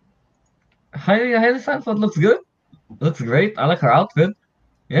 Hailey Steinfeld looks good. Looks great. I like her outfit.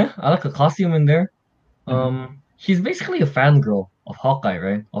 Yeah, I like her costume in there. She's basically a fangirl of Hawkeye,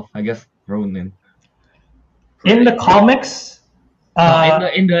 right? Of I guess Ronin. In the comics,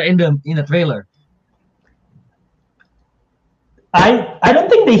 In the trailer. I don't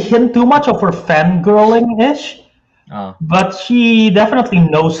think they hint too much of her fangirling ish, but she definitely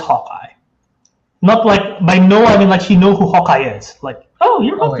knows Hawkeye. Not like by know I mean like she know who Hawkeye is. Like, oh,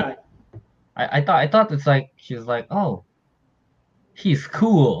 you're Hawkeye. I thought it's like she's like, oh, he's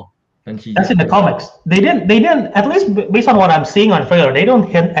cool. And she That's in the comics. They didn't at least based on what I'm seeing on trailer, they don't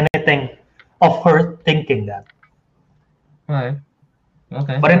hint anything of her thinking that. Right.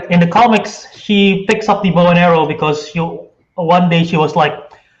 Okay. But in the comics, she picks up the bow and arrow because one day she was like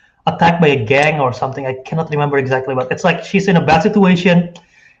attacked by a gang or something. I cannot remember exactly, but it's like she's in a bad situation,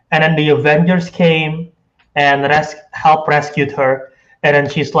 and then the Avengers came and helped rescued her, and then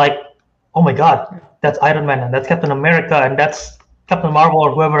she's like, "Oh my God, that's Iron Man and that's Captain America and that's Captain Marvel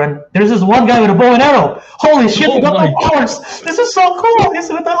or whoever, and there's this one guy with a bow and arrow. Holy shit, Oh we got my no powers! This is so cool! This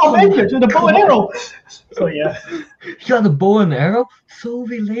is with the Avengers with a bow and arrow. So yeah. You got a bow and arrow? So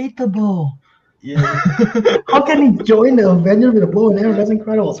relatable. Yeah. How can he join the Avengers with a bow and arrow? That's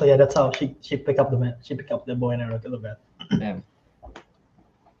incredible. So yeah, that's how she picked up the bow and arrow to the bat. Damn.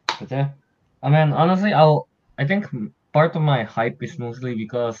 But yeah, I mean, honestly, I think part of my hype is mostly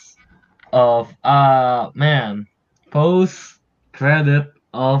because of post credit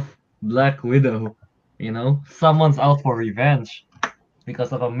of Black Widow. You know, someone's out for revenge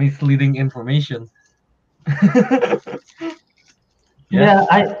because of a misleading information. Yeah,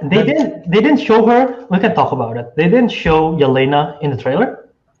 they didn't show her. We can talk about it. They didn't show Yelena in the trailer,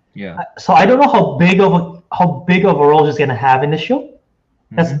 Yeah. so I don't know how big of a role she's gonna have in the show.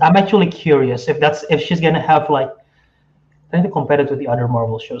 I'm actually curious if she's gonna have like, trying to compare it with the other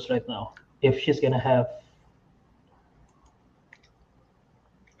Marvel shows right now. If she's gonna have,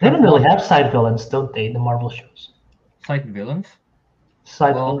 they don't really have side villains, don't they? The Marvel shows. Side villains?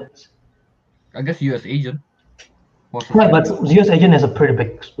 Side Well, villains. I guess U.S. Agent. Right, but US Agent has a pretty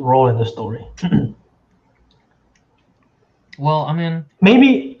big role in the story. Well, I mean,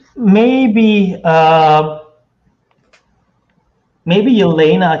 maybe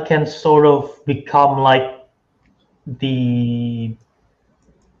Yelena can sort of become like the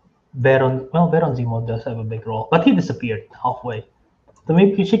Baron. Well, Baron Zemo does have a big role, but he disappeared halfway. So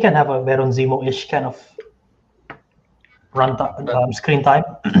maybe she can have a Baron Zemo-ish kind of screen time.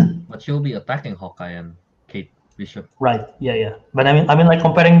 but she'll be attacking Hawkeye and Kate Bishop. Right. Yeah. But I mean, like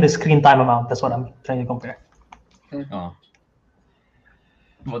comparing the screen time amount. That's what I'm trying to compare. Oh.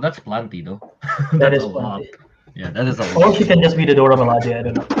 Well, that's plenty though. That That's is a lot. plenty. Yeah, that is a Or lot. she can just be the Dora Milaje. I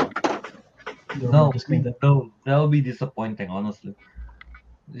don't know. No, Screen time. no, that would be disappointing, honestly.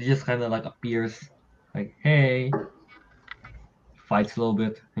 It just kind of like appears, like, hey, fights a little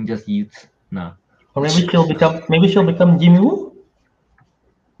bit, and just eats. Nah. Or maybe she'll become Jimmy Woo.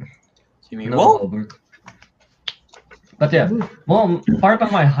 Jimmy No, Woo? Albert. But yeah, well, part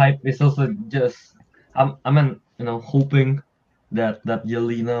of my hype is also just, hoping that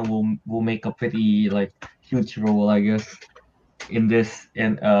Yelena will make a pretty like huge role, I guess, in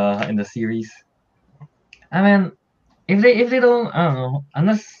the series. I mean, if they don't, I don't know,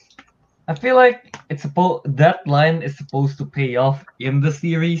 unless I feel like that line is supposed to pay off in the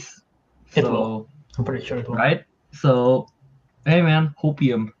series. It will. I'm pretty sure it will. Right? So, hey man,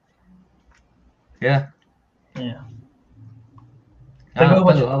 hopium. Yeah. Yeah. Pedro,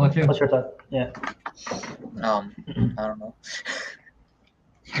 What's how about you? your thought? Yeah. I don't know.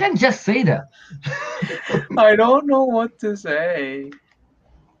 You can't just say that. I don't know what to say.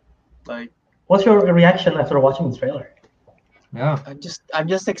 Like, What's your reaction after watching the trailer? Yeah. I'm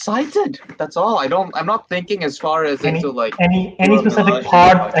just excited. That's all. I'm not thinking as far as Any into like any Dora specific Milaje,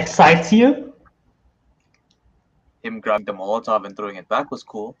 part like, excites you? him grabbing the Molotov and throwing it back was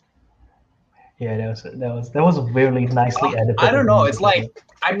cool. Yeah, that was really nicely edited. I don't know. It's like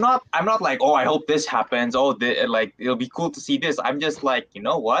I'm not like, oh, I hope this happens. Oh, like it'll be cool to see this. I'm just like, you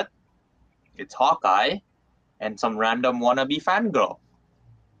know what? It's Hawkeye and some random wannabe fangirl.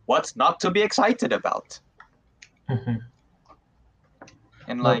 What's not to be excited about? Mm-hmm.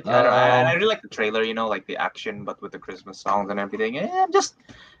 And like, Look, I really like the trailer. You know, like the action, but with the Christmas songs and everything. I'm just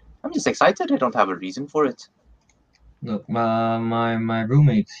excited. I don't have a reason for it. Look, my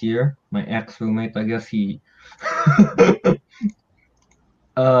roommate's here. My ex-roommate, I guess he.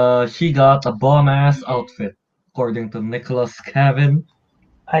 She got a bomb-ass outfit, according to Nicholas Cavan.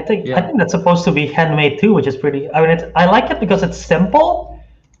 I think that's supposed to be handmade too, which is pretty. I mean, I like it because it's simple.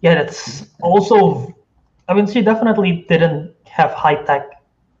 Yet it's also. I mean, she definitely didn't have high-tech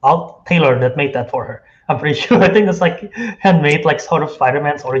tailor that made that for her. I'm pretty sure. I think it's like handmade, like sort of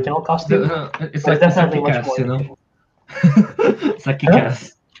Spider-Man's original costume. It's But like definitely much kick-ass, more. you know. It's like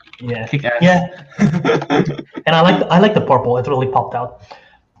kick-ass. Yeah. Kick-ass. Yeah. And I like the purple. It really popped out.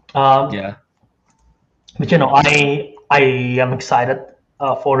 Yeah. But I am excited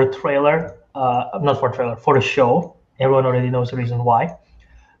for the trailer. Not for the trailer, for the show. Everyone already knows the reason why.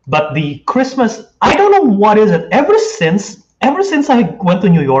 But the Christmas, I don't know what is it. Ever since I went to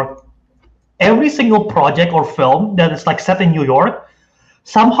New York, every single project or film that is like set in New York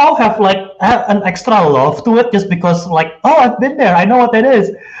somehow have an extra love to it, just because like, oh, I've been there, I know what that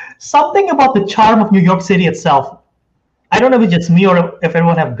is. Something about the charm of New York City itself. I don't know if it's just me or if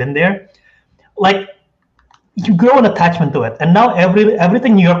everyone have been there. Like, you grow an attachment to it, and now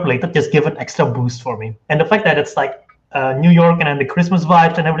everything New York related just give an extra boost for me. And the fact that it's like New York and then the Christmas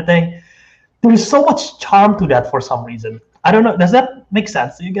vibes and everything, there is so much charm to that for some reason. I don't know. Does that make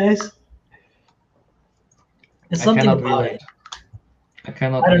sense to you guys? There's something cannot about relate. it. I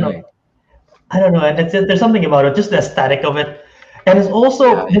cannot I don't relate. know. I don't know, and there's something about it, just the aesthetic of it, and it's also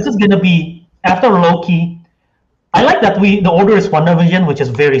Yeah, this yeah. is gonna be after Loki. I like that the order is WandaVision, which is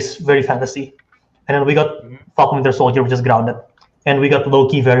very fantasy, and then we got Mhm. Falcon Winter Soldier, which is grounded, and we got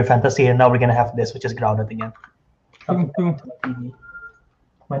Loki, very fantasy, and now we're gonna have this, which is grounded again. Something True, true. on my TV.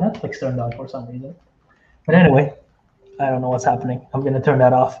 My Netflix turned on for some reason, but anyway, I don't know what's happening. I'm gonna turn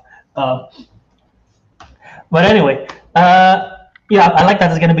that off. Uh, but anyway, yeah, I like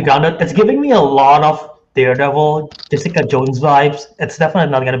that it's gonna be grounded. It's giving me a lot of Daredevil, Jessica Jones vibes. It's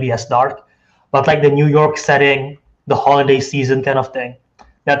definitely not gonna be as dark, but like the New York setting, the holiday season kind of thing.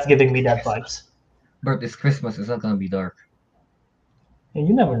 That's giving me that vibes. But it's Christmas. It's not gonna be dark. And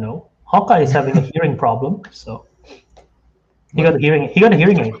you never know. Hawkeye is having a hearing problem, so he got But a hearing. He got a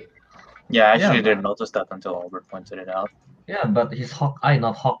hearing aid. Yeah, I yeah, actually didn't notice that until Albert pointed it out. yeah, but he's Hawkeye,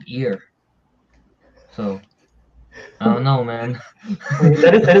 not Hawk ear. So I don't know, man. I mean,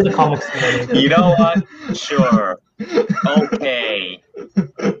 that is a comics thing. You know what? Sure. Okay.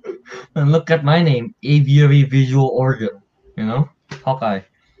 And look at my name, aviary visual organ. You know, Hawkeye.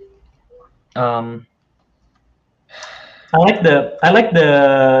 Um, I like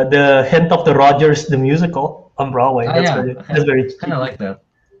the hint of the Rogers the musical on Broadway. yeah, That's very kind of cheeky. like that.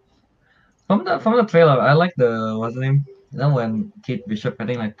 From the trailer, I like the what's the name? You know when Kate Bishop I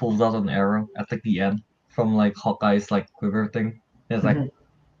think like pulls out an arrow at like the end from like Hawkeye's like quiver thing. It's like Mhm.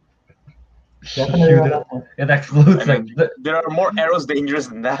 Definitely shoot on it. that one. It explodes I like mean, there are more arrows dangerous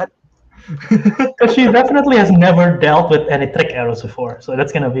than that. Because she definitely has never dealt with any trick arrows before, so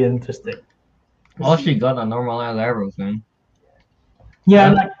that's gonna be interesting. all she got are normalized arrows, man. Yeah,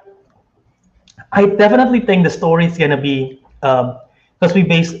 Yeah. like, I definitely think the story is gonna be because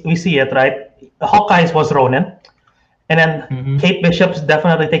we see it right. Hawkeye's was Ronin, and then Mm-hmm. Kate Bishop's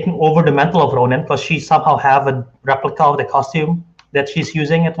definitely taking over the mantle of Ronin because she somehow have a replica of the costume that she's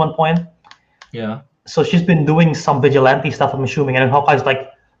using at one point. Yeah. So she's been doing some vigilante stuff, I'm assuming, and then Hawkeye's like,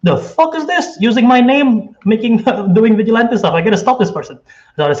 "The fuck is this? Using my name, making doing vigilante stuff. I gotta stop this person."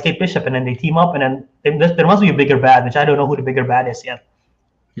 So it's Kate Bishop, and then they team up, and then there must be a bigger bad, which I don't know who the bigger bad is yet.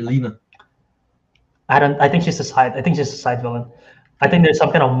 Yelena. I don't. I think she's a side. I think she's a side villain. I think there's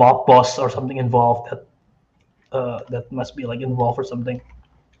some kind of mob boss or something involved that must be like involved or something.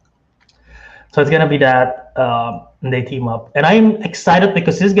 So it's gonna be that and they team up, and I'm excited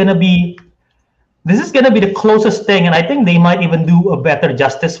because this is gonna be the closest thing, and I think they might even do a better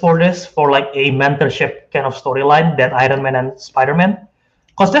justice for this for like a mentorship kind of storyline than Iron Man and Spider Man,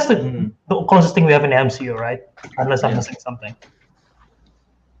 because that's Mm. the closest thing we have in the MCU, right? Unless I'm Yeah. missing something.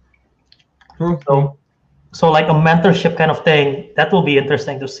 True. So like a mentorship kind of thing that will be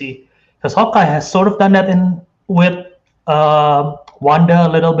interesting to see because Hawkeye has sort of done that in with Wanda a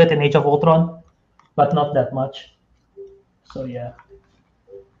little bit in Age of Ultron, but not that much. So yeah.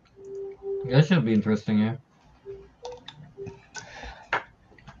 That should be interesting, yeah.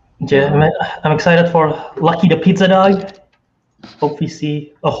 Yeah, I'm excited for Lucky the Pizza Dog. Hope we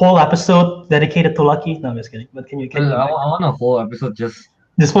see a whole episode dedicated to Lucky. No, I'm just kidding. But can you I want a whole episode just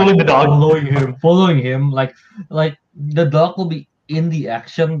following the dog? following him, like the dog will be in the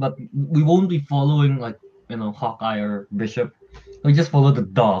action, but we won't be following like Hawkeye or Bishop. We just follow the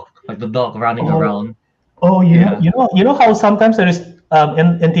dog, like the dog running Oh. around. Oh, Yeah. you know how sometimes there is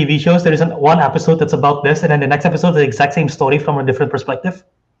in TV shows there is one episode that's about this, and then the next episode is the exact same story from a different perspective.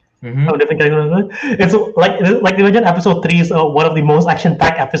 Mm-hmm. From a different character. It's like imagine episode 3 is one of the most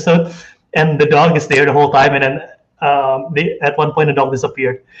action-packed episode, and the dog is there the whole time, and then they at one point the dog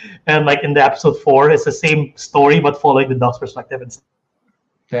disappeared, and like in the episode 4 it's the same story but following the dog's perspective instead.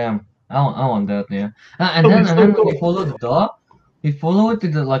 Damn, I want that, yeah. And Oh, then it's and so then cool. we follow the dog. We follow it to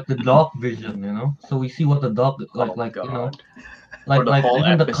the dog vision, so we see what the dog Oh, like God. like For the like whole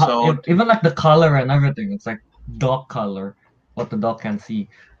even episode. even like the color and everything. It's like dog color, what the dog can see.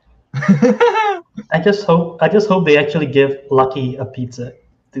 I just hope they actually give Lucky a pizza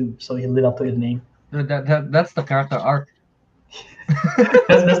too, so he live up to his name. That's the character arc.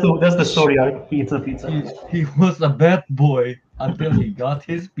 That's the story arc. He eats a pizza. He was a bad boy until he got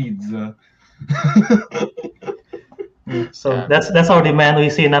his pizza. So Yeah. that's our demand. We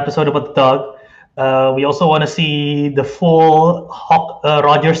see an episode about the dog. We also want to see the full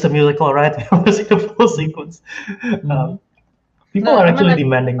Rogers the musical, right? We want to see the full sequence. People are actually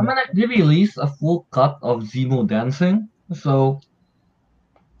demanding I mean, that. like, they released a full cut of Zemo dancing, so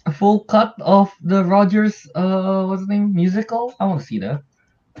a full cut of the Rogers what's the name musical. I want to see that.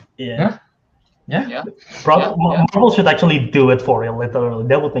 Yeah. Yeah. Yeah. Marvel should actually do it for real. Literally,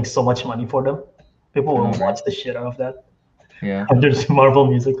 that would make so much money for them. People will Okay. watch the shit out of that. Yeah. There's Marvel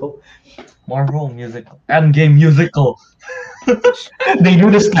musical. Marvel musical, Endgame musical. They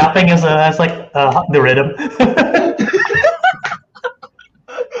do the snapping as like the rhythm.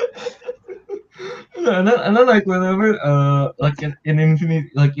 And then like whenever like in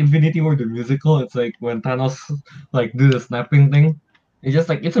Infinity War the musical, it's like when Thanos like do the snapping thing. It's just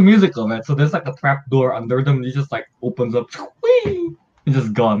like it's a musical, man. So there's like a trap door under them. It just like opens up. Whee! It's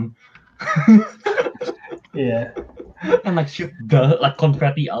just gone. Yeah. And like shoot the like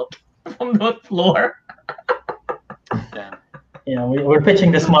confetti out from the floor. Yeah. Yeah, we're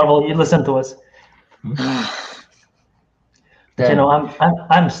pitching this Marvel. You listen to us. You know,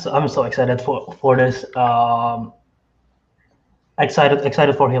 I'm so excited for this.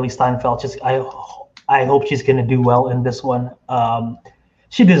 Excited for Haley Steinfeld. I hope she's gonna do well in this one.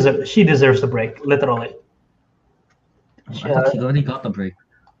 She deserves the break, literally. I thought she already got the break.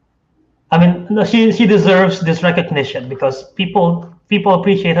 I mean, no, she deserves this recognition because people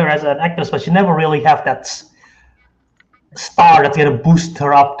appreciate her as an actress, but she never really have that star that's gonna boost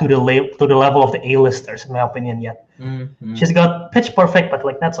her up to the level of the A-listers, in my opinion. Yet she's got Pitch Perfect, but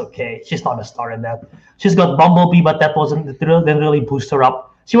like that's okay. She's not a star in that. She's got Bumblebee, but that didn't really boost her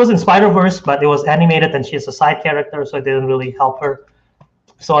up. She was in Spider-Verse, but it was animated, and she's a side character, so it didn't really help her.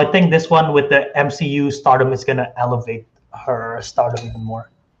 So I think this one with the MCU stardom is gonna elevate her stardom even more.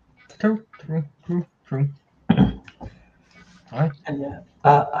 True. Alright. And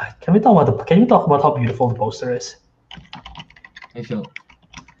can you talk about how beautiful the poster is?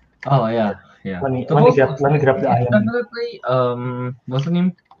 Oh yeah. Let me grab the IMDb. Definitely, what's the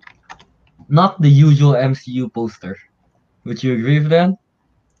name? Not the usual MCU poster. Would you agree with that?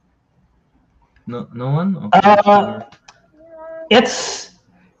 No one. Okay.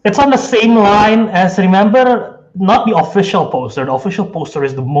 It's on the same line as, remember, not the official poster. The official poster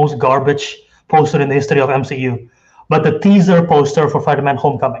is the most garbage poster in the history of MCU, but the teaser poster for Spider-Man: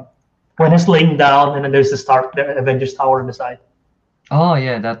 Homecoming, when he's laying down and then there's the Avengers Tower on the side. Oh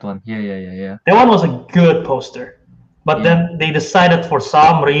yeah, that one. Yeah. That one was a good poster, but then they decided for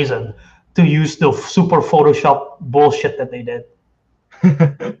some reason to use the super Photoshop bullshit that they did.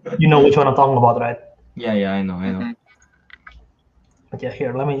 You know which one I'm talking about, right? Yeah, I know. Mhm. But yeah,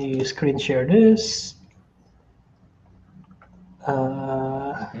 here, let me screen share this.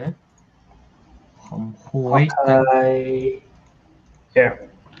 Okay. Wait. Here.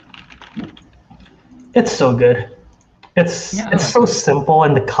 It's so good. It's so simple,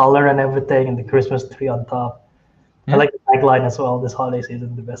 and the color and everything, and the Christmas tree on top. I like the tagline as well. This holiday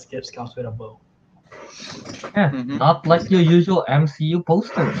season, the best gifts comes with a bow. Yeah, not like your usual MCU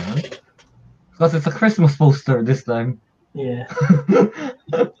poster, man. Because it's a Christmas poster this time. Yeah.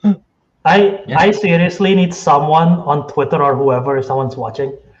 I seriously need someone on Twitter or whoever, if someone's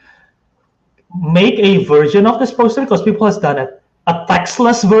watching, make a version of this poster, because people has done it. A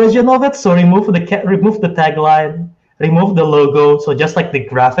textless version of it. So remove the tagline, remove the logo. So just like the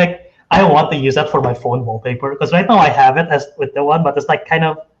graphic, I want to use that for my phone wallpaper, because right now I have it as with the one, but it's like kind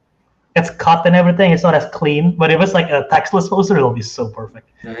of, it's cut and everything. It's not as clean. But if it's like a textless poster, it'll be so perfect.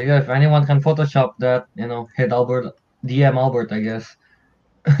 There you go. If anyone can Photoshop that, hit Albert, DM Albert, I guess.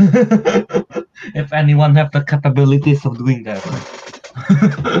 If anyone have the capabilities of doing that.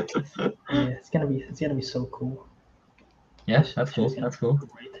 Yeah, it's gonna be so cool. Yes, that's cool. That's cool.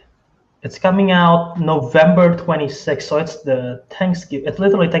 Great. It's coming out November 26th, so it's the Thanksgiving. It's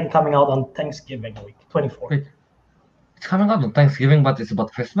literally coming out on Thanksgiving week, 24th. Wait. It's coming out on Thanksgiving, but it's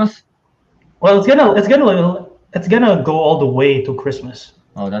about Christmas. Well, it's gonna go all the way to Christmas.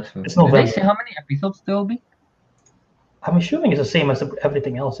 Oh, that's true. It's Did November. they say how many episodes there will be? I'm assuming it's the same as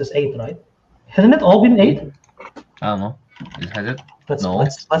everything else. It's 8, right? Hasn't it all been 8? I don't know. Has it? No.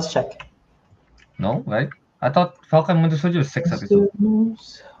 Let's check. No, right? I thought Falcon Winter Soldier was 6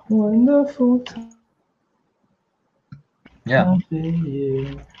 episodes. Wonderful time Yeah. of the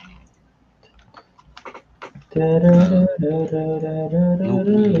year.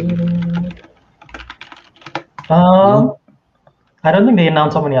 I don't think they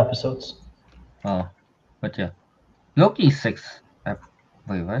announced how many episodes. Oh, but yeah. Loki 6.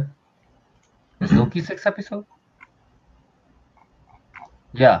 Wait, what? Is Loki 6 episode?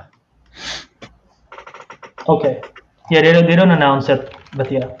 Yeah. Okay. Yeah, they don't announce it,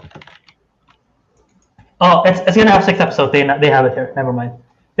 but yeah. Oh, it's gonna have 6 episodes. They have it here. Never mind.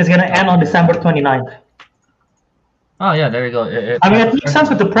 It's gonna end on December 29th. Oh yeah, there you go. I mean, it makes sense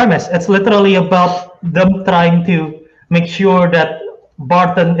with the premise. It's literally about them trying to make sure that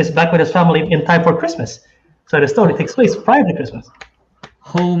Barton is back with his family in time for Christmas. So the story takes place prior to Christmas.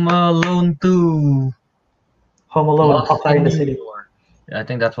 Home Alone 2. Home Alone, Hawkeye in the City. Yeah, I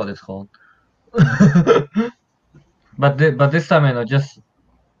think that's what it's called. But this time, just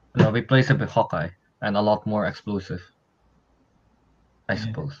replace it with Hawkeye and a lot more explosive. I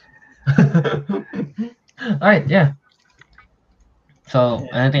suppose. All right, yeah. So,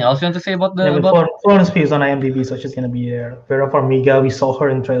 anything else you want to say about Yeah, the but about? Florence Pugh is on IMDb, so she's gonna be there. Vera Farmiga, we saw her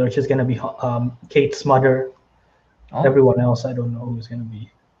in the trailer. She's gonna be Kate's mother. Oh, Everyone else, I don't know who's gonna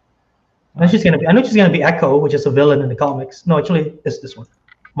be. I know Right. she's gonna be. I know she's gonna be Echo, which is a villain in the comics. No, actually, it's this one.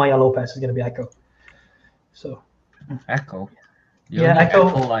 Maya Lopez is gonna be Echo. So Echo. The yeah, only Echo.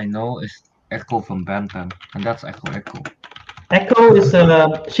 Echo I know is Echo from Ben 10, and that's Echo Echo. Echo is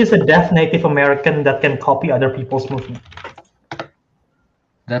she's a deaf Native American that can copy other people's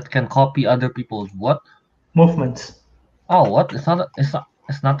That can copy other people's what? movements. Oh, what?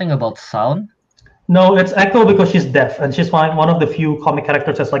 It's nothing about sound. No, it's Echo because she's deaf, and she's one of the few comic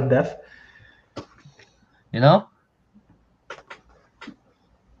characters that's like deaf. You know.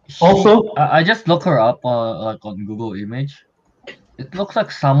 Also, I just look her up like on Google Image. It looks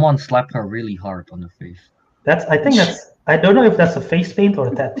like someone slapped her really hard on the face. I think that's. I don't know if that's a face paint or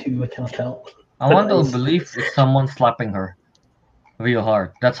a tattoo. I cannot tell. I want to believe it's someone slapping her real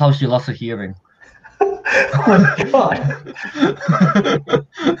hard. That's how she lost her hearing. Oh my god.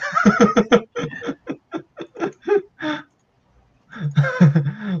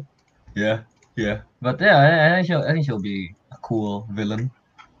 yeah. But yeah, I think she'll be a cool villain.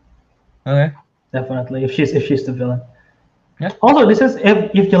 Okay. Definitely, if she's the villain. Yeah. Also, this is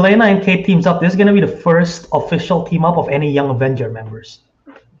if Yelena and Kate teams up, this is gonna be the first official team up of any Young Avenger members,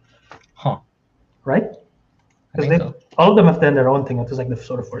 Huh. right? I think so. All of them have done their own thing. It was like the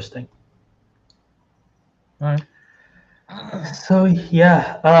sort of first thing. Alright. So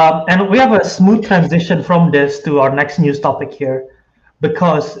yeah, and we have a smooth transition from this to our next news topic here,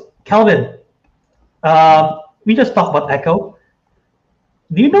 because Calvin, we just talked about Echo.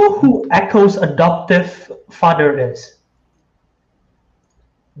 Do you know who Echo's adoptive father is?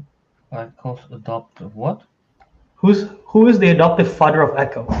 Echo's adoptive what? Who is the adoptive father of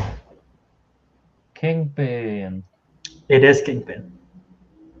Echo? Kingpin. It is Kingpin.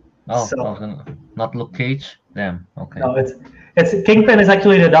 Oh, So- I was gonna not Luke Cage. Damn. Okay. No, it's Kingpin is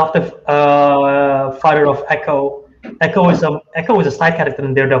actually the adoptive father of Echo. Echo is a side character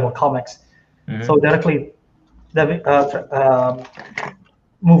in Daredevil comics. Mhm. So directly,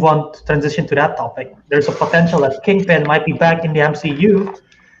 move on to transition to that topic. There's a potential that Kingpin might be back in the MCU.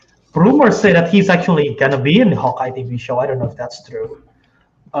 Rumors say that he's actually gonna be in the Hawkeye TV show. I don't know if that's true.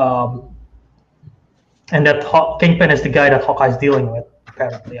 And that Kingpin is the guy that Hawkeye's dealing with.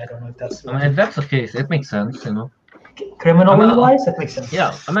 Apparently, I don't know if that's I mean, if that's the case, it makes sense, you know. criminally wise. It makes sense.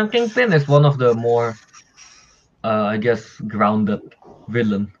 Yeah, I mean, Kingpin is one of the more, I guess, grounded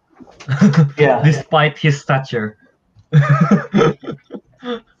villain. Yeah. Despite his stature.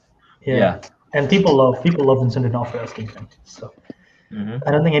 Yeah. And people love Vincent D'Onofrio as Kingpin. So Mhm.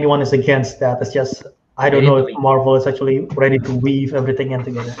 I don't think anyone is against that. It's just I don't know if Marvel is actually ready to weave everything in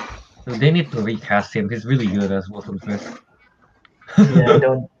together. They need to recast him. He's really good as Wilson Fisk. Yeah,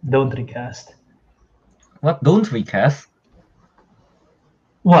 don't recast. What? Don't recast?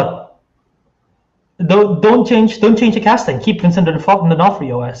 What? Don't change the casting. Keep Vincent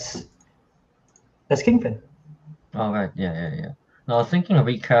D'Onofrio as Kingpin. Oh right, yeah. No, I was thinking of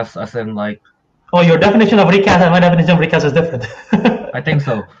recast as in like. Oh, your definition of recast and my definition of recast is different. I think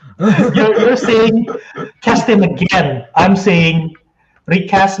so. You're saying cast him again. I'm saying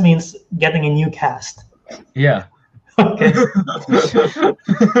recast means getting a new cast. Yeah. Okay.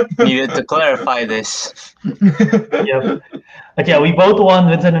 Needed to clarify this. Yep. But yeah, we both want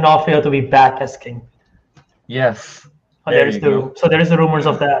Vincent D'Onofrio to be back as King. Yes. So There there's you go. so there's the rumors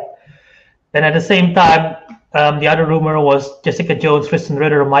of that. And at the same time, the other rumor was Jessica Jones, Kristen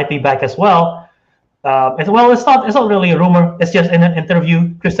Ritter might be back as well. It's not really a rumor. It's just in an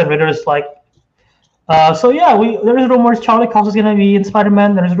interview, Kristen Ritter is like, so yeah, there's rumors Charlie Cox is gonna be in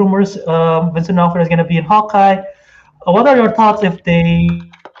Spider-Man. There's rumors Vincent D'Onofrio is gonna be in Hawkeye. What are your thoughts if they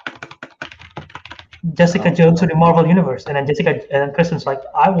Jessica Jones to the Marvel Universe? And then Kristen's like,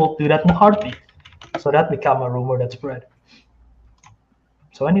 I will do that in a heartbeat. So that became a rumor that spread.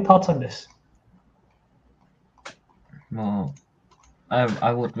 So any thoughts on this? Well,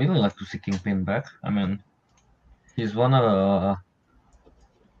 I would really like to see Kingpin back. I mean, he's one of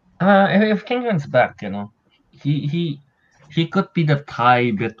if Kingpin's back, you know, he could be the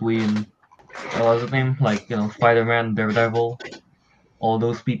tie between what's his name, like, you know, Spider-Man, Daredevil, all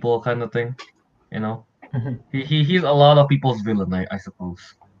those people kind of thing, you know. Mhm. He's a lot of people's villain, I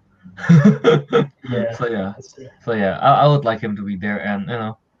suppose. Yeah. So yeah. That's true. So yeah, I would like him to be there, and you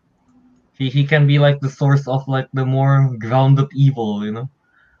know, he can be like the source of like the more grounded evil, you know.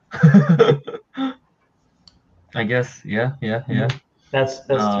 I guess, yeah. That's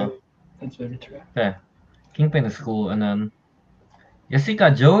Uh, true. That's very true. Yeah, Kingpin is cool, and then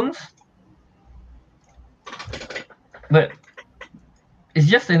Jessica Jones, but it's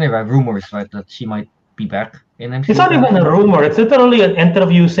just in the rumors, right, that she might be back in It's not MCU. even a rumor. It's literally an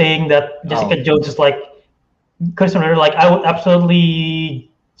interview saying that Jessica Oh, Jones is like Kristen Ritter. Like, I would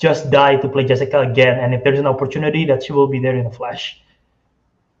absolutely just die to play Jessica again, and if there's an opportunity, that she will be there in the Flash.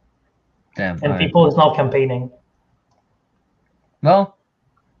 damn. And Alright. people is now campaigning. Well,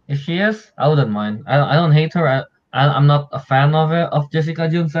 if she is, I wouldn't mind. I don't hate her. I'm not a fan of it, of Jessica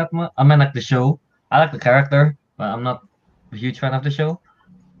Jones that much. I mean, like the show. I like the character, but I'm not a huge fan of the show.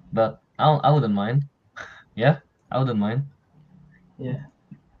 But I wouldn't mind. Yeah, I wouldn't mind. Yeah.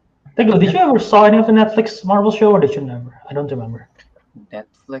 Tego, did you ever saw any of the Netflix Marvel show, or did you never? I don't remember.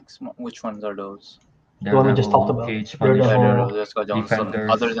 Netflix. Which ones are those? The one we just talked Daredevil, about. Cage, Daredevil. Punisher, Jessica Jones. Defenders,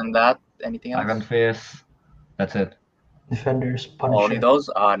 Other than that, anything else? Iron Fist. That's it. Defenders, Only Punisher. those?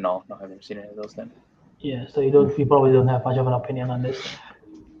 No, I haven't seen any of those then. Yeah, so you probably don't have much of an opinion on this.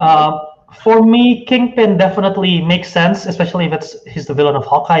 For me, Kingpin definitely makes sense, especially if he's the villain of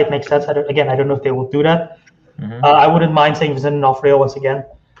Hawkeye. It makes sense. I don't know if they will do that. Mhm. I wouldn't mind saying Vincent D'Onofrio once again.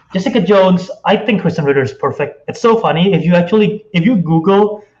 Jessica Jones, I think Kristen Ritter is perfect. It's so funny if you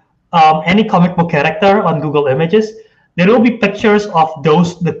Google any comic book character on Google Images, there will be pictures of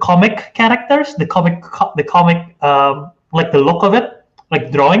the comic characters, the comic like the look of it,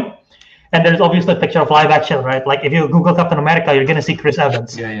 like drawing. And there's obviously a picture of live action, right? Like if you Google Captain America, you're gonna see Chris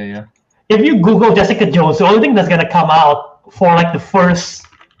Evans. Yeah. If you Google Jessica Jones, the only thing that's gonna come out for like the first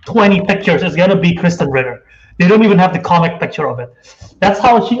 20 pictures is gonna be Kristen Ritter. They don't even have the comic picture of it. That's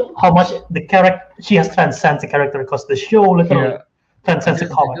how much the character she has transcends the character, because the show literally Yeah. transcends the I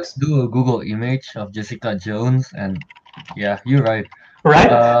comics. just do a Google image of Jessica Jones, and yeah, you're right.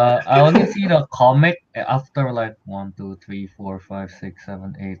 Right? I only see the comic after like 1, 2, 3, 4, 5, 6,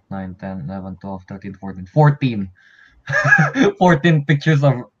 7, 8, 9, 10, 11, 12, 13, 14, 14. 14 pictures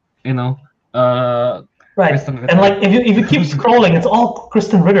of, you know, Right. Kristen Ritter. And like if you keep scrolling, it's all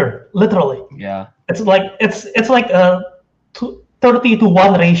Kristen Ritter, literally. Yeah. It's like a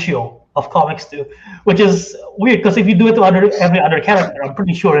 30-to-1 ratio of comics too, which is weird because if you do it to every other character, I'm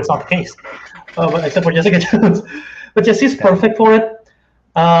pretty sure it's not the case. But except for Jessica Jones, but Jessie's perfect for it.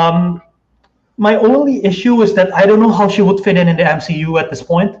 My only issue is that I don't know how she would fit in the MCU at this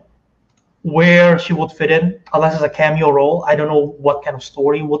point. Where she would fit in, unless it's a cameo role. I don't know what kind of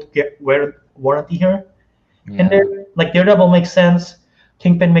story would warranty her. Yeah. And then, like, Daredevil makes sense,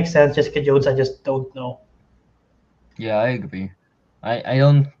 Kingpin makes sense, Jessica Jones, I just don't know. Yeah, I agree. I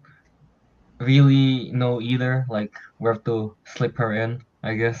don't really know either, like where to slip her in,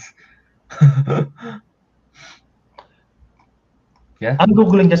 I guess. Yeah. I'm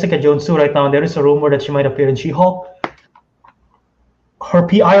googling Jessica Jones too right now, and there is a rumor that she might appear in She-Hulk. Her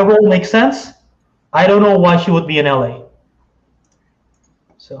PI role makes sense. I don't know why she would be in LA.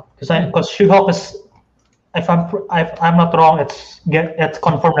 So, because She-Hulk is, if I'm not wrong, it's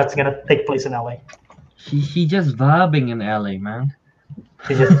confirmed that's gonna take place in LA. She just vibing in LA, man.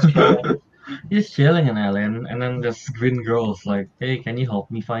 She's just chilling. He's chilling in LA, and then this green girl's like, "Hey, can you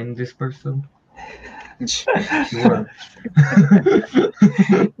help me find this person?" Sure.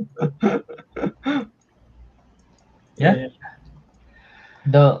 Yeah.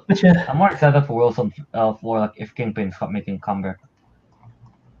 But yeah, I'm more excited for Wilson for like if Kingpin's making comeback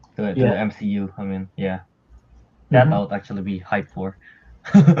to the MCU. I mean, yeah, that I would actually be hyped for.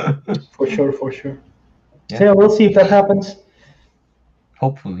 for sure. Yeah. So yeah, we'll see if that happens.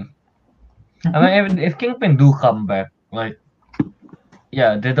 Hopefully. I mean, if Kingpin do come back, like,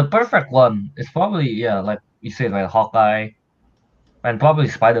 yeah, the perfect one is probably, yeah, like you said, like Hawkeye, and probably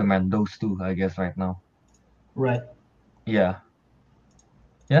Spider-Man. Those two, I guess, right now. Right. Yeah.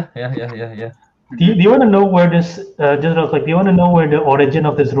 Do you want to know where this just real quick? Do you want to know where the origin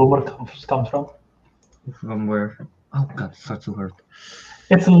of this rumor comes from? From where? Oh God, such a hurt.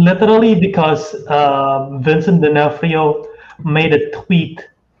 It's literally because Vincent D'Onofrio made a tweet.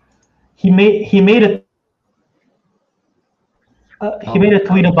 He made a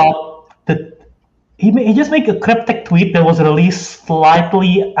tweet about he just made a cryptic tweet that was released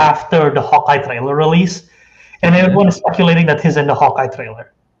slightly after the Hawkeye trailer release, and everyone is speculating that he's in the Hawkeye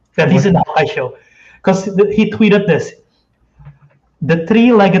trailer, that he's in the Hawkeye show, because he tweeted this: "The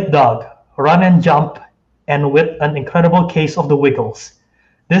three-legged dog, run and jump, and with an incredible case of the wiggles.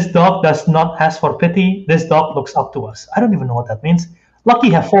 This dog does not ask for pity. This dog looks up to us." I don't even know what that means.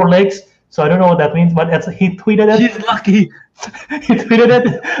 Lucky have 4 legs, so I don't know what that means. But he tweeted it. She's lucky. He tweeted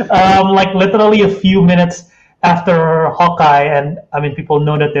it like literally a few minutes after Hawkeye, and I mean people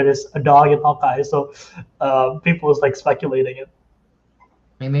know that there is a dog in Hawkeye, so people was like speculating it.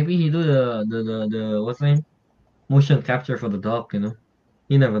 Maybe he do the what's the name? motion capture for the dog.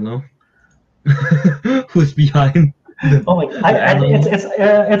 You never know who's behind the, Oh my! the I think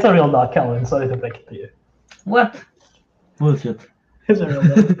animal. it's a real dog, Calvin. Sorry to break it to you. What bullshit? It's a real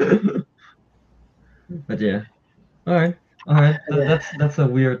dog. But yeah, all right. That's a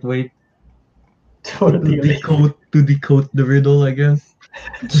weird way to Totally. decode the riddle, I guess.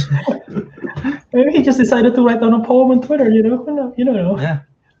 Maybe he just decided to write down a poem on Twitter. You don't know. Yeah,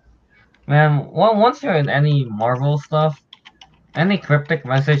 man. Once you're in any Marvel stuff, any cryptic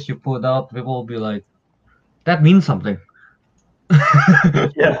message you put out, people will be like, "That means something."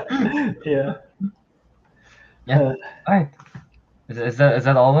 Yeah, yeah. Yeah. Uh, All right. Is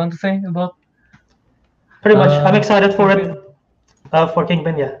that all I want to say about Pretty much. I'm excited for Kingpin? it. For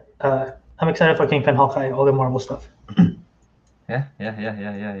Kingpin, yeah. I'm excited for Kingpin, Hawkeye, all the Marvel stuff. Yeah.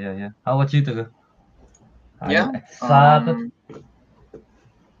 How about you, Tugu? Are Yeah. you excited?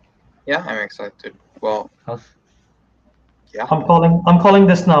 Yeah, I'm excited. Well, How's yeah. I'm calling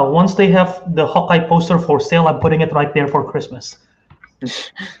this now. Once they have the Hawkeye poster for sale, I'm putting it right there for Christmas.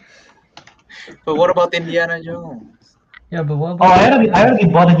 But what about Indiana Jones? Yeah, but what Oh, about I already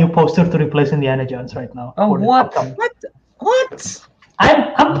bought a new poster to replace Indiana Jones right now. Oh, for the what? upcoming- What?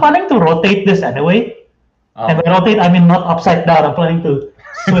 I'm planning to rotate this anyway. And Oh, by rotate, I mean not upside down. I'm planning to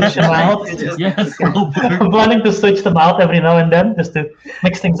switch them out. yes, I'm Goldberg. planning to switch them out every now and then just to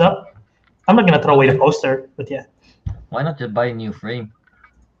mix things up. I'm not gonna throw away the poster, but yeah. Why not just buy a new frame?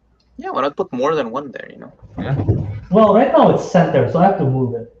 Yeah, why not put more than one there? Yeah. Well, right now it's center, so I have to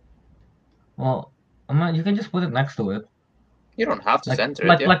move it. Well, you can just put it next to it. You don't have to Like, center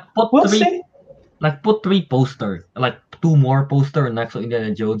like, it. Yeah. like put We'll three, see. like put three poster, like two more poster next to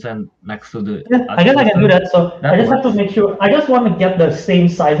Indiana Jones and next to the. Yeah, I guess I can do that. So That I just have to works. make sure. I just want to get the same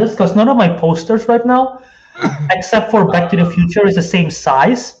sizes because none of my posters right now, except for Back to the Future, is the same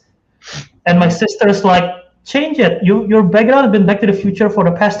size. And my sister's like, change it. Your background has been Back to the Future for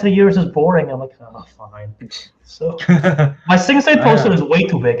the past 3 years is boring. I'm like, oh, fine. So my Sing State poster is way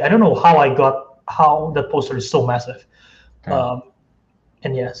too big. I don't know how that poster is so massive.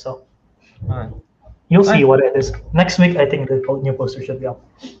 And yeah, so Alright. you'll see what it is next week. I think the new poster should be up.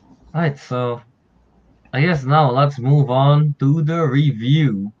 Alright, so I guess now let's move on to the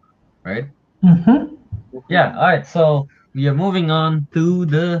review, right? Mm-hmm. Yeah. Alright, so we are moving on to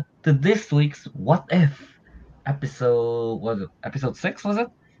this week's What If episode. Was it episode 6? Was it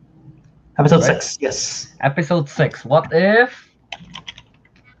Episode Right. 6, yes. episode 6? What if?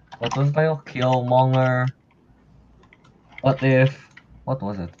 What was the title? Killmonger. What if? What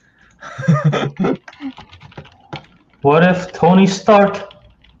was it? What if Tony Stark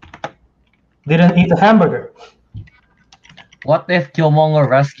didn't eat a hamburger? What if Killmonger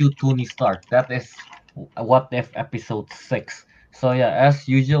rescued Tony Stark? That is What If episode 6. So yeah, as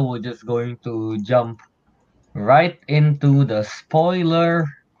usual, we're just going to jump right into the spoiler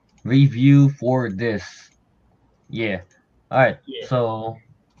review for this. Yeah. Alright, Yeah. so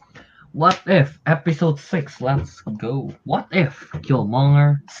What If episode 6, let's go. What if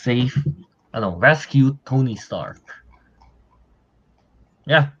Killmonger rescued Tony Stark?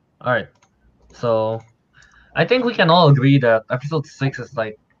 Yeah, alright. So I think we can all agree that episode 6 is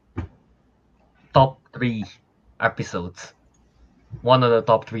like top 3 episodes. One of the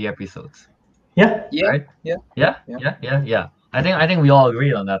top 3 episodes. Yeah. Yeah. Right? Yeah. Yeah. I think we all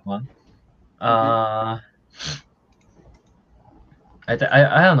agree on that one. I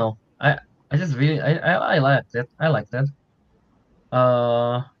don't know. I just really I liked it. I liked it.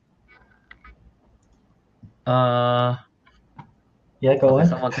 Yeah, go Okay, on.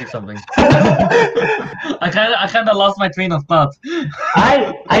 someone say something. I kind of lost my train of thought.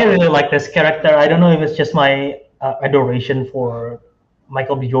 I really like this character. I don't know if it's just my adoration for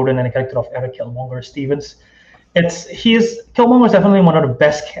Michael B. Jordan and the character of Eric Killmonger Stevens. Killmonger is definitely one of the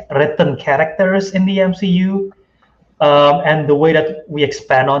best written characters in the MCU, and the way that we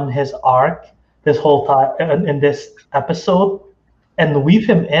expand on his arc this whole time in this episode and weave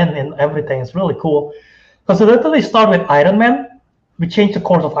him in everything is really cool. Because literally start with Iron Man. We changed the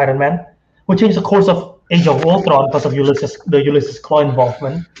course of Iron Man. We changed the course of Age of Ultron because of the Ulysses Claw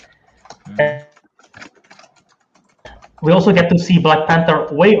involvement. And we also get to see Black Panther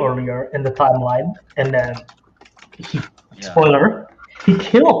way earlier in the timeline, and then spoiler, he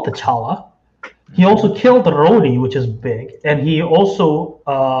killed T'Challa. He also killed Rhodey, which is big, and he also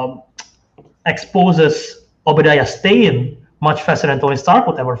exposes Obadiah Stane much faster than Tony Stark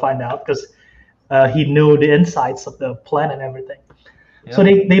would ever find out because he knew the insides of the plan and everything. Yeah. So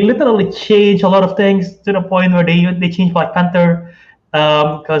they literally change a lot of things to the point where they change Black Panther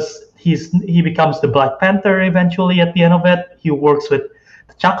because he becomes the Black Panther eventually at the end of it. He works with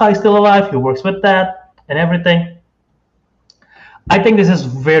T'Chaka is still alive. He works with that and everything. I think this is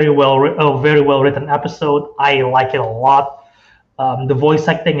very well written episode. I like it a lot. The voice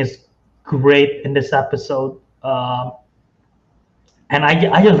acting is great in this episode, and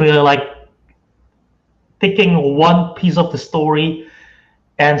I just really like taking one piece of the story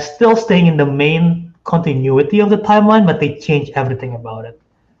and still staying in the main continuity of the timeline, but they change everything about it.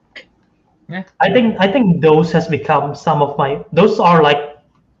 Yeah. I think those has become some of my those are like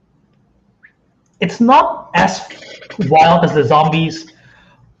it's not as wild as the zombies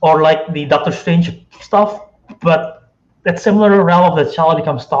or like the Doctor Strange stuff, but that similar realm of the child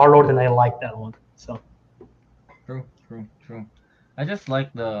becomes Star Lord, and I like that one. So True, true, true. I just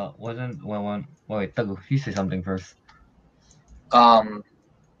like the wasn't well one. Wait, Tagu, you say something first. Oh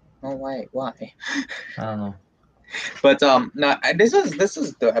why? I don't know. But no, this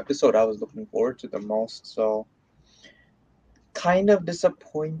is the episode I was looking forward to the most. So kind of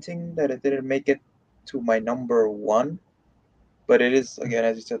disappointing that it didn't make it to my number one. But it is again,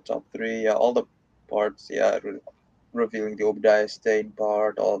 as you said, top three. Yeah, all the parts. Yeah, revealing the Obadiah Stane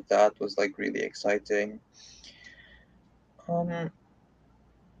part, all of that was like really exciting. Um,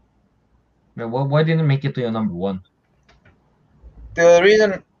 Yeah, why didn't it make it to your number one? the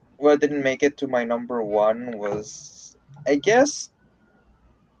reason why I didn't make it to my number one was, I guess,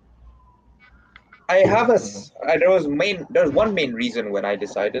 there's one main reason when I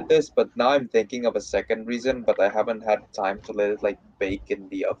decided this, but now I'm thinking of a second reason, but I haven't had time to let it like bake in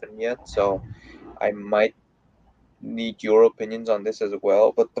the oven yet, so I might need your opinions on this as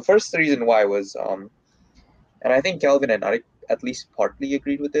well. But the first reason why was and I think Calvin and I at least partly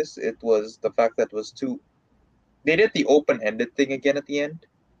agreed with this. It was the fact that it was too. They did the open-ended thing again at the end,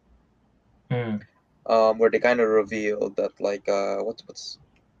 Hmm. where they kind of revealed that like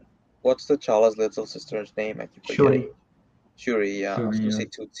what's the Chala's little sister's name? I keep forgetting. Shuri. Shuri. Yeah, I Sure, was gonna yeah. say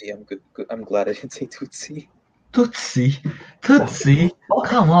Tootsie. I'm glad I didn't say Tootsie. Tootsie, Tootsie.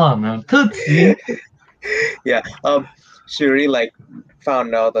 Come on, man, Tootsie. Yeah. Shuri like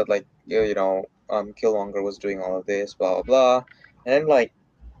found out that like Killmonger was doing all of this, blah blah blah, and then like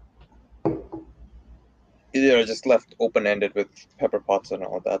just left open ended with Pepper Potts and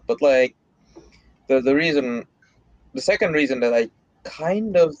all that. But like the second reason that I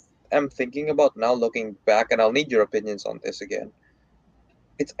kind of am thinking about now looking back, and I'll need your opinions on this again.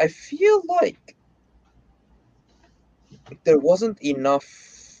 It's I feel like there wasn't enough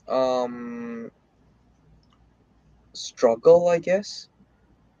struggle, I guess,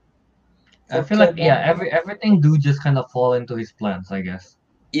 I for feel like yeah, Killmonger. everything do just kind of fall into his plans, I guess.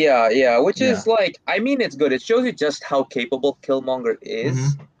 Yeah, which Yeah. is like, I mean, it's good. It shows you just how capable Killmonger is,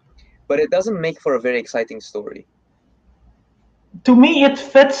 Mm-hmm. but it doesn't make for a very exciting story. To me, it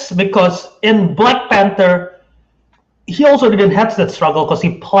fits because in Black Panther, he also didn't have that struggle because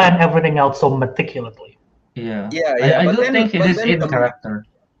he planned everything out so meticulously. Yeah. Yeah, I but do then, think it but is then in the character.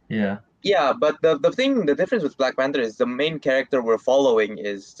 Yeah. yeah, but the difference with Black Panther is the main character we're following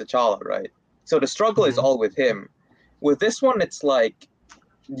is T'Challa, right? So the struggle is Mm-hmm. all with him. With this one, it's like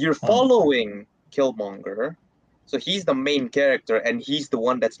you're Oh, following Killmonger, so he's the main character, and he's the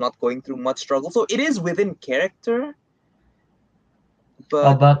one that's not going through much struggle. So it is within character,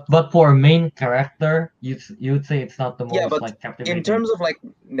 but but for a main character, you'd say it's not the yeah, most but like in captivating. terms of like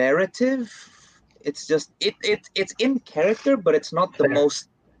narrative, it's just it's in character, but it's not the Fair. most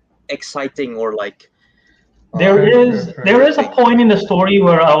exciting or like There Fair, fair, is fair. there is a gripping. point in the story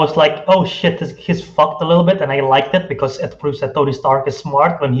where I was like, oh shit, he's fucked a little bit, and I liked it because it proves that Tony Stark is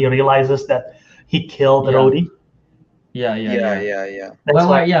smart when he realizes that he killed Yeah, Rhodey. yeah. Yeah. That's Well,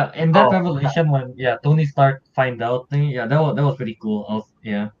 like, yeah, in that oh, revelation when Tony Stark find out thing, yeah, that was pretty cool.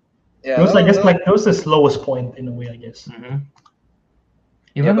 Yeah. it Yeah, was that I was, guess that was like it was his lowest point in a way, I guess. Mm-hmm.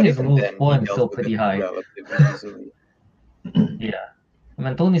 yeah, Even but his even lowest then, he point is dealt still with it pretty high. relatively easily. Yeah. I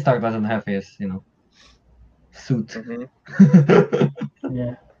mean, Tony Stark doesn't have his, suit. Hmm.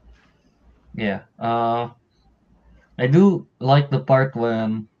 Yeah. Yeah. I do like the part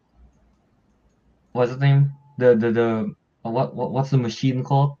when what's the name? What's the machine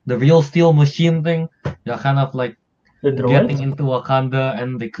called? The real steel machine thing. Yeah, kind of like The getting droids? into Wakanda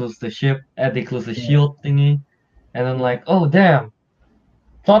and they close the ship and they close the Yeah. shield thingy, and then like, oh damn,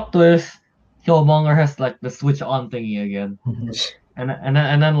 plot twist, Killmonger has like the switch on thingy again, Mhm.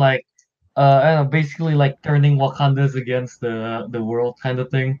 and then like, I don't know, basically like turning Wakanda's against the world kind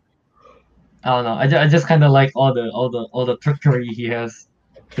of thing. I don't know. I just kind of like all the trickery he has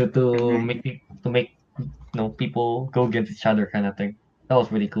to Hmm. make people go against each other kind of thing. That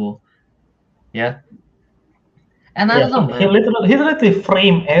was really cool. Yeah, and I Yeah, don't know, man. he literally he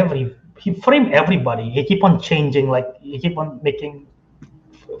frame everybody. He keep on changing, like he keep on making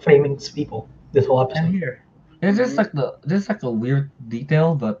framing people this whole And episode. here. It's just like a weird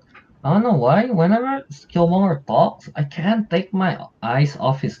detail, but I don't know why. Whenever Killmonger talks, I can't take my eyes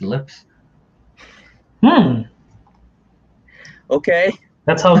off his lips. Okay.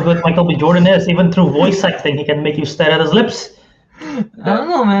 That's how good Michael B. Jordan is. Even through voice acting, he can make you stare at his lips. I don't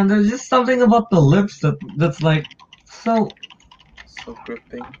know, man. There's just something about the lips that's like so So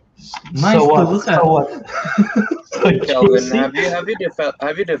gripping. nice So to what? look So at. what? So Kelvin, juicy.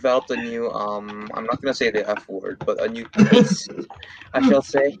 have you developed a new I'm not gonna say the F word, but a new taste, I shall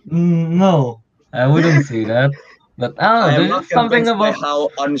say. No, I wouldn't say that. But I don't know. I am There's not just something convinced by about how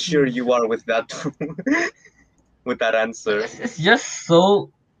unsure you are with that with that answer. it's just so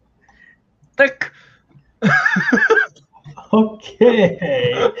thick.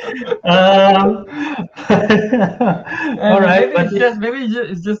 Okay. All And right, maybe but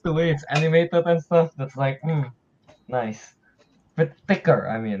it's just the way it's animated and stuff. That's like, nice, but thicker.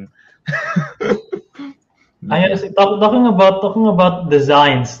 I mean, but I yeah. honestly talking about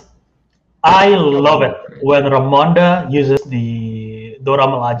designs. I love it when Ramonda uses the Dora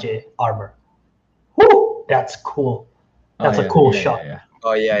Milaje armor. Woo, that's cool. Oh That's a yeah, cool yeah, shot. yeah, yeah.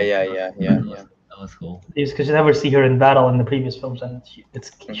 Oh yeah, That was cool. Because you never see her in battle in the previous films, and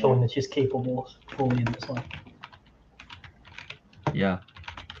it's Mhm. showing that she's capable fully in this one. Yeah.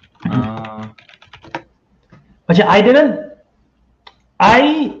 But yeah,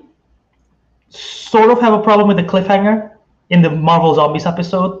 I sort of have a problem with the cliffhanger in the Marvel Zombies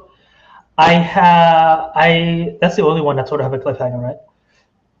episode. That's the only one that sort of have a cliffhanger, right?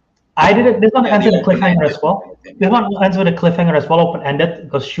 I didn't. This one Yeah, ends the with a cliffhanger open-ended as well. thing. This one ends with a cliffhanger as well, open-ended,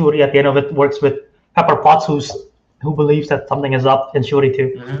 because Shuri at the end of it works with Pepper Potts, who believes that something is up in Shuri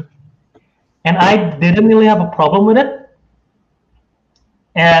too. Mhm. And I didn't really have a problem with it.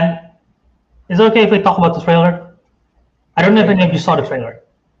 And is it okay if we talk about the trailer? I don't know if any of you saw the trailer.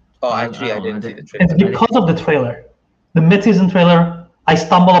 Oh, I actually, I don't know, didn't see the It's trailer. because of the trailer, the mid-season trailer. I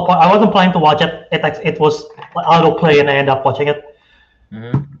stumbled upon. I wasn't planning to watch it. It was autoplay, and I ended up watching it.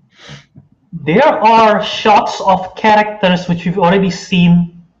 Mhm. There are shots of characters which we've already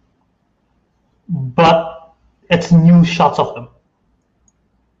seen, but it's new shots of them.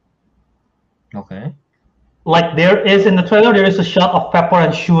 Okay. Like there is in the trailer, there is a shot of Pepper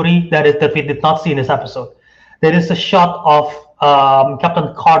and Shuri that we did not see in this episode. There is a shot of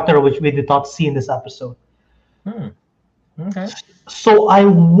Captain Carter which we did not see in this episode. Okay. So I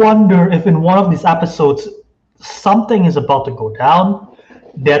wonder if in one of these episodes something is about to go down,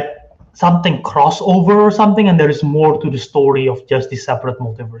 that something crossover or something, and there is more to the story of just the separate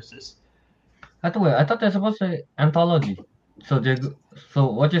multiverses. By the way, I thought they're supposed to be anthology. So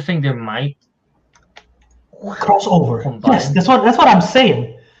what you think they might Crossover. combine? Yes, that's what I'm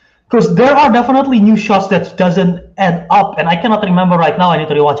saying. Because there are definitely new shots that doesn't add up, and I cannot remember right now. I need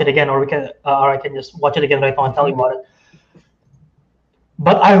to rewatch it again, or I can just watch it again right now and tell you about it.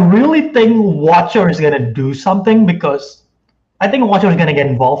 But I really think Watcher is gonna do something because I think Watcher is gonna get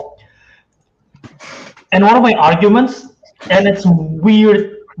involved. And one of my arguments, and it's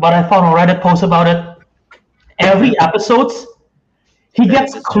weird, but I found a Reddit post about it. Every episodes, he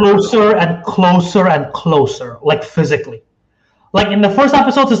gets closer and closer and closer, like physically. Like in the first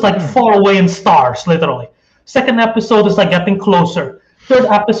episode, it's like far away in stars, literally. Second episode is like getting closer. Third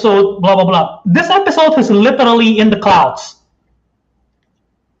episode, blah blah blah. This episode is literally in the clouds.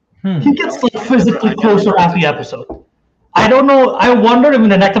 He gets like physically closer every episode. I don't know. I wonder if in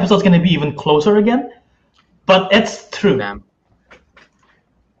the next episode it's going to be even closer again. But it's true. Damn.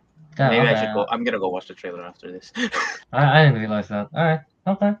 Yeah, Maybe I okay. should go. I'm gonna go watch the trailer after this. I didn't realize that. Alright.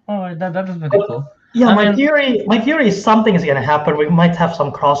 Okay. Alright. That is pretty cool. Yeah, I my mean- theory is something is going to happen. We might have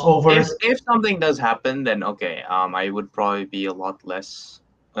some crossovers. If something does happen, then okay. I would probably be a lot less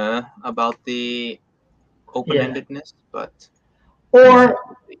about the open-endedness, but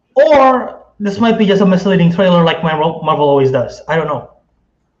Or this might be just a misleading trailer like Marvel always does. I don't know.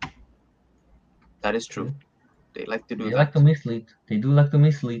 that is true. They like to do They that. like to mislead. They do like to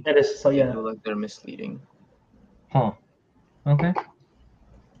mislead. It is so They yeah. feel like they're misleading. Huh. Okay.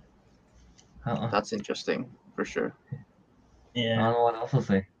 That's interesting for sure. I Yeah. don't know what else to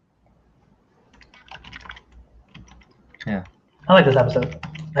say. Yeah. I like this episode.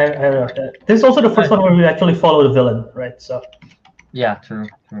 I like that. This is also the first one where we actually follow the villain, right? So Yeah, true.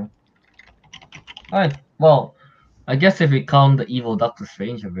 Alright, well, I guess if we count the evil Doctor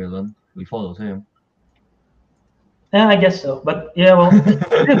Strange a villain, we follow him. yeah, I guess so. But yeah, well, it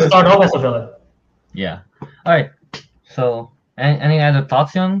didn't start off as a villain. Yeah. Alright, so, any other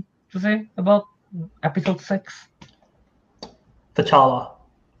thoughts you want to say about episode 6? T'Challa,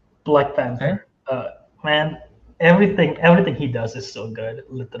 Black Panther. Man, everything he does is so good,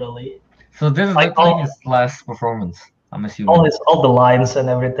 literally. So this is Like literally his last performance, I'm all assuming. all the lines and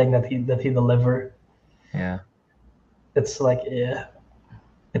everything that he delivered. Yeah. It's like yeah,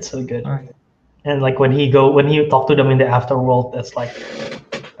 it's so good. All right. And like when he talked to them in the afterworld, that's like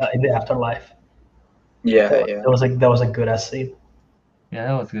in the afterlife. Yeah, That, yeah. that was a good ass scene. Yeah,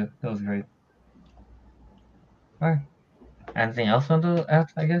 that was good. That was great. All right. Anything else want to add?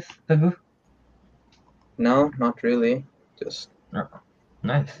 I guess Tagu. No, not really. Just No.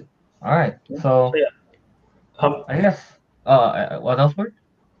 Nice. All right. Yeah. So So yeah, I guess. What else, Bert?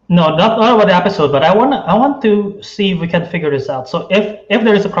 no, not about the episode, but I want to see if we can figure this out. So if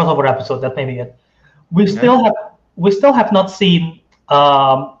there is a crossover episode, that may be it. We Okay. still have we still have not seen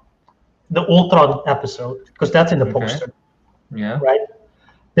the Ultron episode because that's in the Okay. poster, Yeah. right?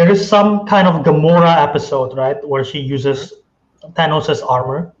 There is some kind of Gamora episode, right, where she uses Thanos'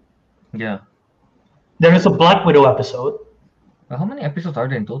 armor. Yeah. There is a Black Widow episode, How many episodes are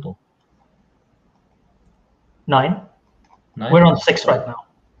there in total? 9. 9. We're on 6 right now,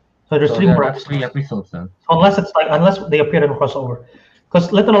 so there's So 3 more that's 3 episodes. episodes then. Unless they appear in a crossover,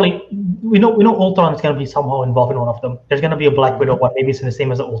 because literally we know Ultron is gonna be somehow involved in one of them. There's gonna be a Black Widow one, maybe it's the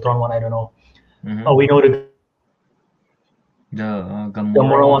same as the Ultron one. I don't know. Mm-hmm. We know the The Gamora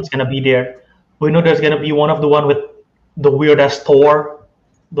Gamora one. one's gonna be there. We know there's gonna be the one with the weird ass Thor,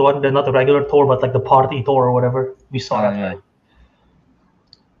 the one, not the regular Thor, but like the party Thor or whatever. We saw that. Yeah.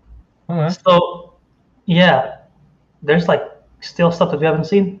 Okay. So yeah, there's like still stuff that we haven't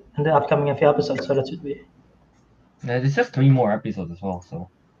seen in the upcoming few episodes. So that should be. Yeah, it's just 3 more episodes as well. So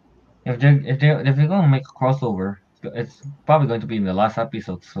if they're gonna make a crossover, it's probably going to be in the last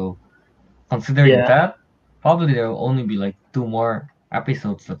episode. So considering Yeah. that, probably there will only be like 2 more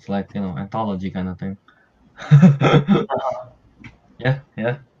episodes. That's like anthology kind of thing. Yeah.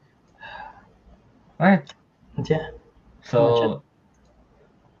 All right. Yeah. So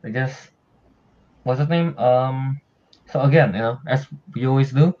I guess what's the name? So again, as we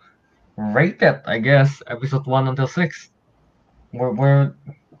always do, rate it. I guess episode 1 until 6.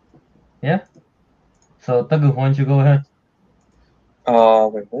 Yeah. So Tagu, why don't you go ahead?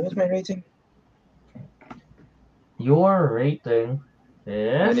 wait, what was my rating? Your rating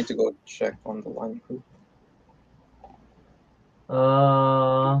I need is to go check on the line group.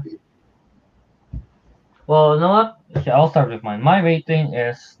 well, you know what? Okay, I'll start with mine. My rating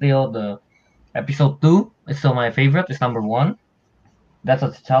is still the episode 2. It's still my favorite. It's number 1. That's a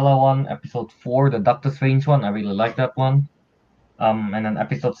T'Challa one. Episode 4, the Doctor Strange one. I really like that one. And then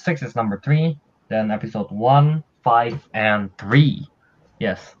episode 6 is number 3. Then episode 1, 5, and 3.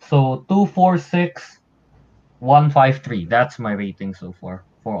 Yes. So 2, 4, 6, 1, 5, 3. That's my rating so far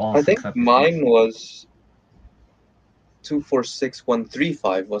for all I 6 think episodes. mine was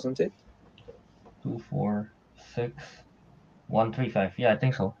 246135, wasn't it? 2, 4, 6, 1, 3, 5. Yeah, I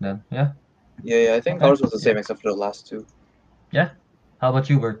think so. Then yeah. Yeah, I think Okay. ours was the same except for the last 2. Yeah. How about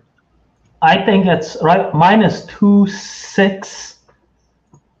you, Bert? I think it's right. Mine is 2, 6,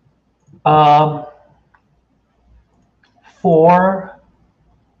 4,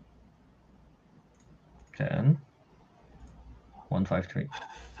 10, 1, 5, 3.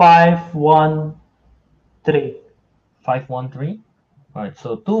 5, 1, 3. 5, 1, 3. All right.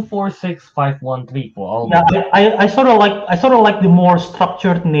 So 2, 4, 6, 5, 1, 3 for all. Yeah, I sort of like the more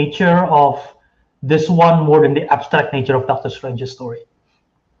structured nature of this one more than the abstract nature of Doctor Strange's story.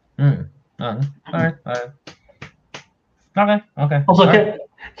 All right. Okay. Also, All right.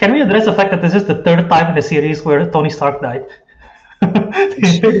 can we address the fact that this is the 3rd time in the series where Tony Stark died?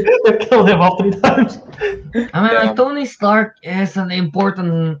 They killed him off 3 times. I mean, Yeah. like Tony Stark is an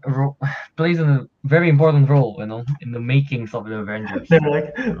important plays a very important role, in the makings of the Avengers. They're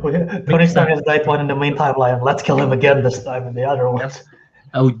like, Tony Stark has died one in the main timeline. Let's kill him again this time in the other ones.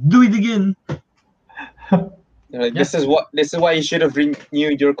 I'll do it again. They're like, this is why you should have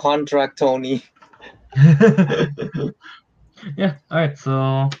renewed your contract, Tony. Yeah. All right.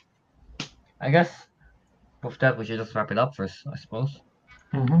 So, I guess with that we should just wrap it up first, I suppose.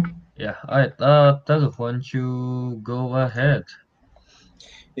 Mm-hmm. Yeah. All right. Tagu, why don't you go ahead?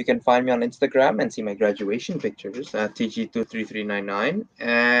 You can find me on Instagram and see my graduation pictures at TG23399,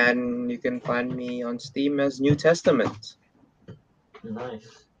 and you can find me on Steam as New Testament.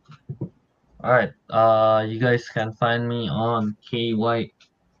 Nice. All right. You guys can find me on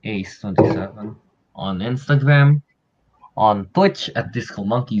KYAce27 on Instagram, on Twitch at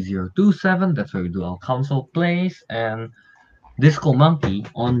DiscoMonkey027. That's where we do our console plays, and Disco Monkey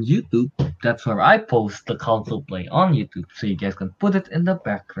on YouTube. That's where I post the console play on YouTube, so you guys can put it in the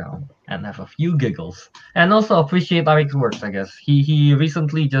background and have a few giggles. And also appreciate Arik's works, I guess. He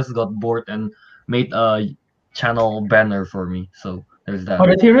recently just got bored and made a channel banner for me, so there's that. Oh,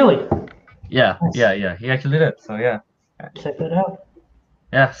 did he really? Yeah, Nice. yeah. He actually did. So yeah, Check it out.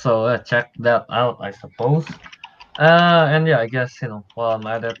 yeah. So check that out, I suppose. And yeah, I guess while I'm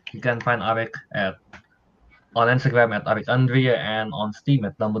at it, you can find Arik at on Instagram at Arik Andrea and on Steam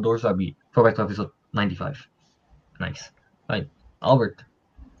at Dumbledore Zabi for back to episode 95. Nice. Right, Albert.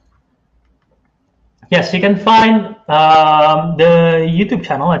 Yes, you can find the YouTube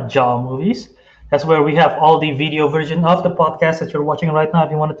channel at Jaw Movies. That's where we have all the video version of the podcast that you're watching right now.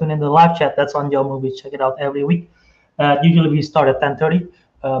 If you want to tune in the live chat, that's on Jaw Movies. Check it out every week. Usually we start at 10:30,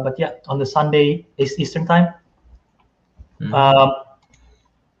 but yeah, on the Sunday is Eastern time. Mhm.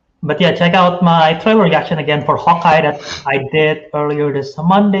 But yeah, check out my trailer reaction again for Hawkeye that I did earlier this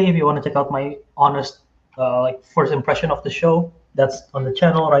Monday. If you want to check out my honest, like first impression of the show, that's on the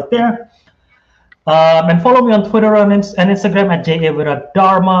channel right there. And follow me on Twitter and Instagram at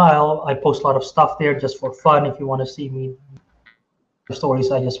javiradharma. I post a lot of stuff there just for fun. If you want to see me,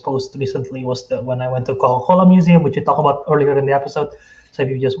 stories I just posted recently was when I went to Coca-Cola Museum, which we talked about earlier in the episode. So if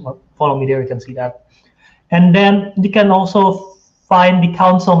you just follow me there, you can see that. And then you can also find the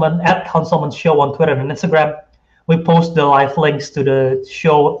Councilman at Councilman Show on Twitter and Instagram. We post the live links to the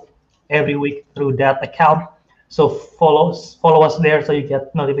show every week through that account. So follow us there so you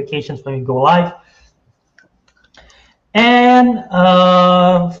get notifications when we go live. And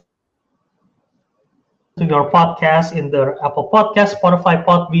to your podcast in the Apple Podcast, Spotify,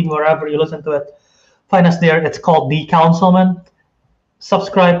 Podbean, wherever you listen to it, find us there. It's called The Councilman.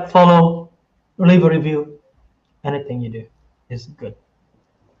 Subscribe, follow, leave a review. Anything you do is good.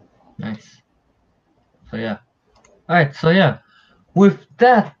 Nice. So yeah. Alright, so yeah. With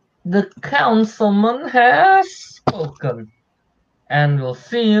that, the councilman has spoken. And we'll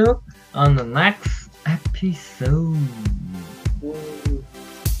see you on the next episode.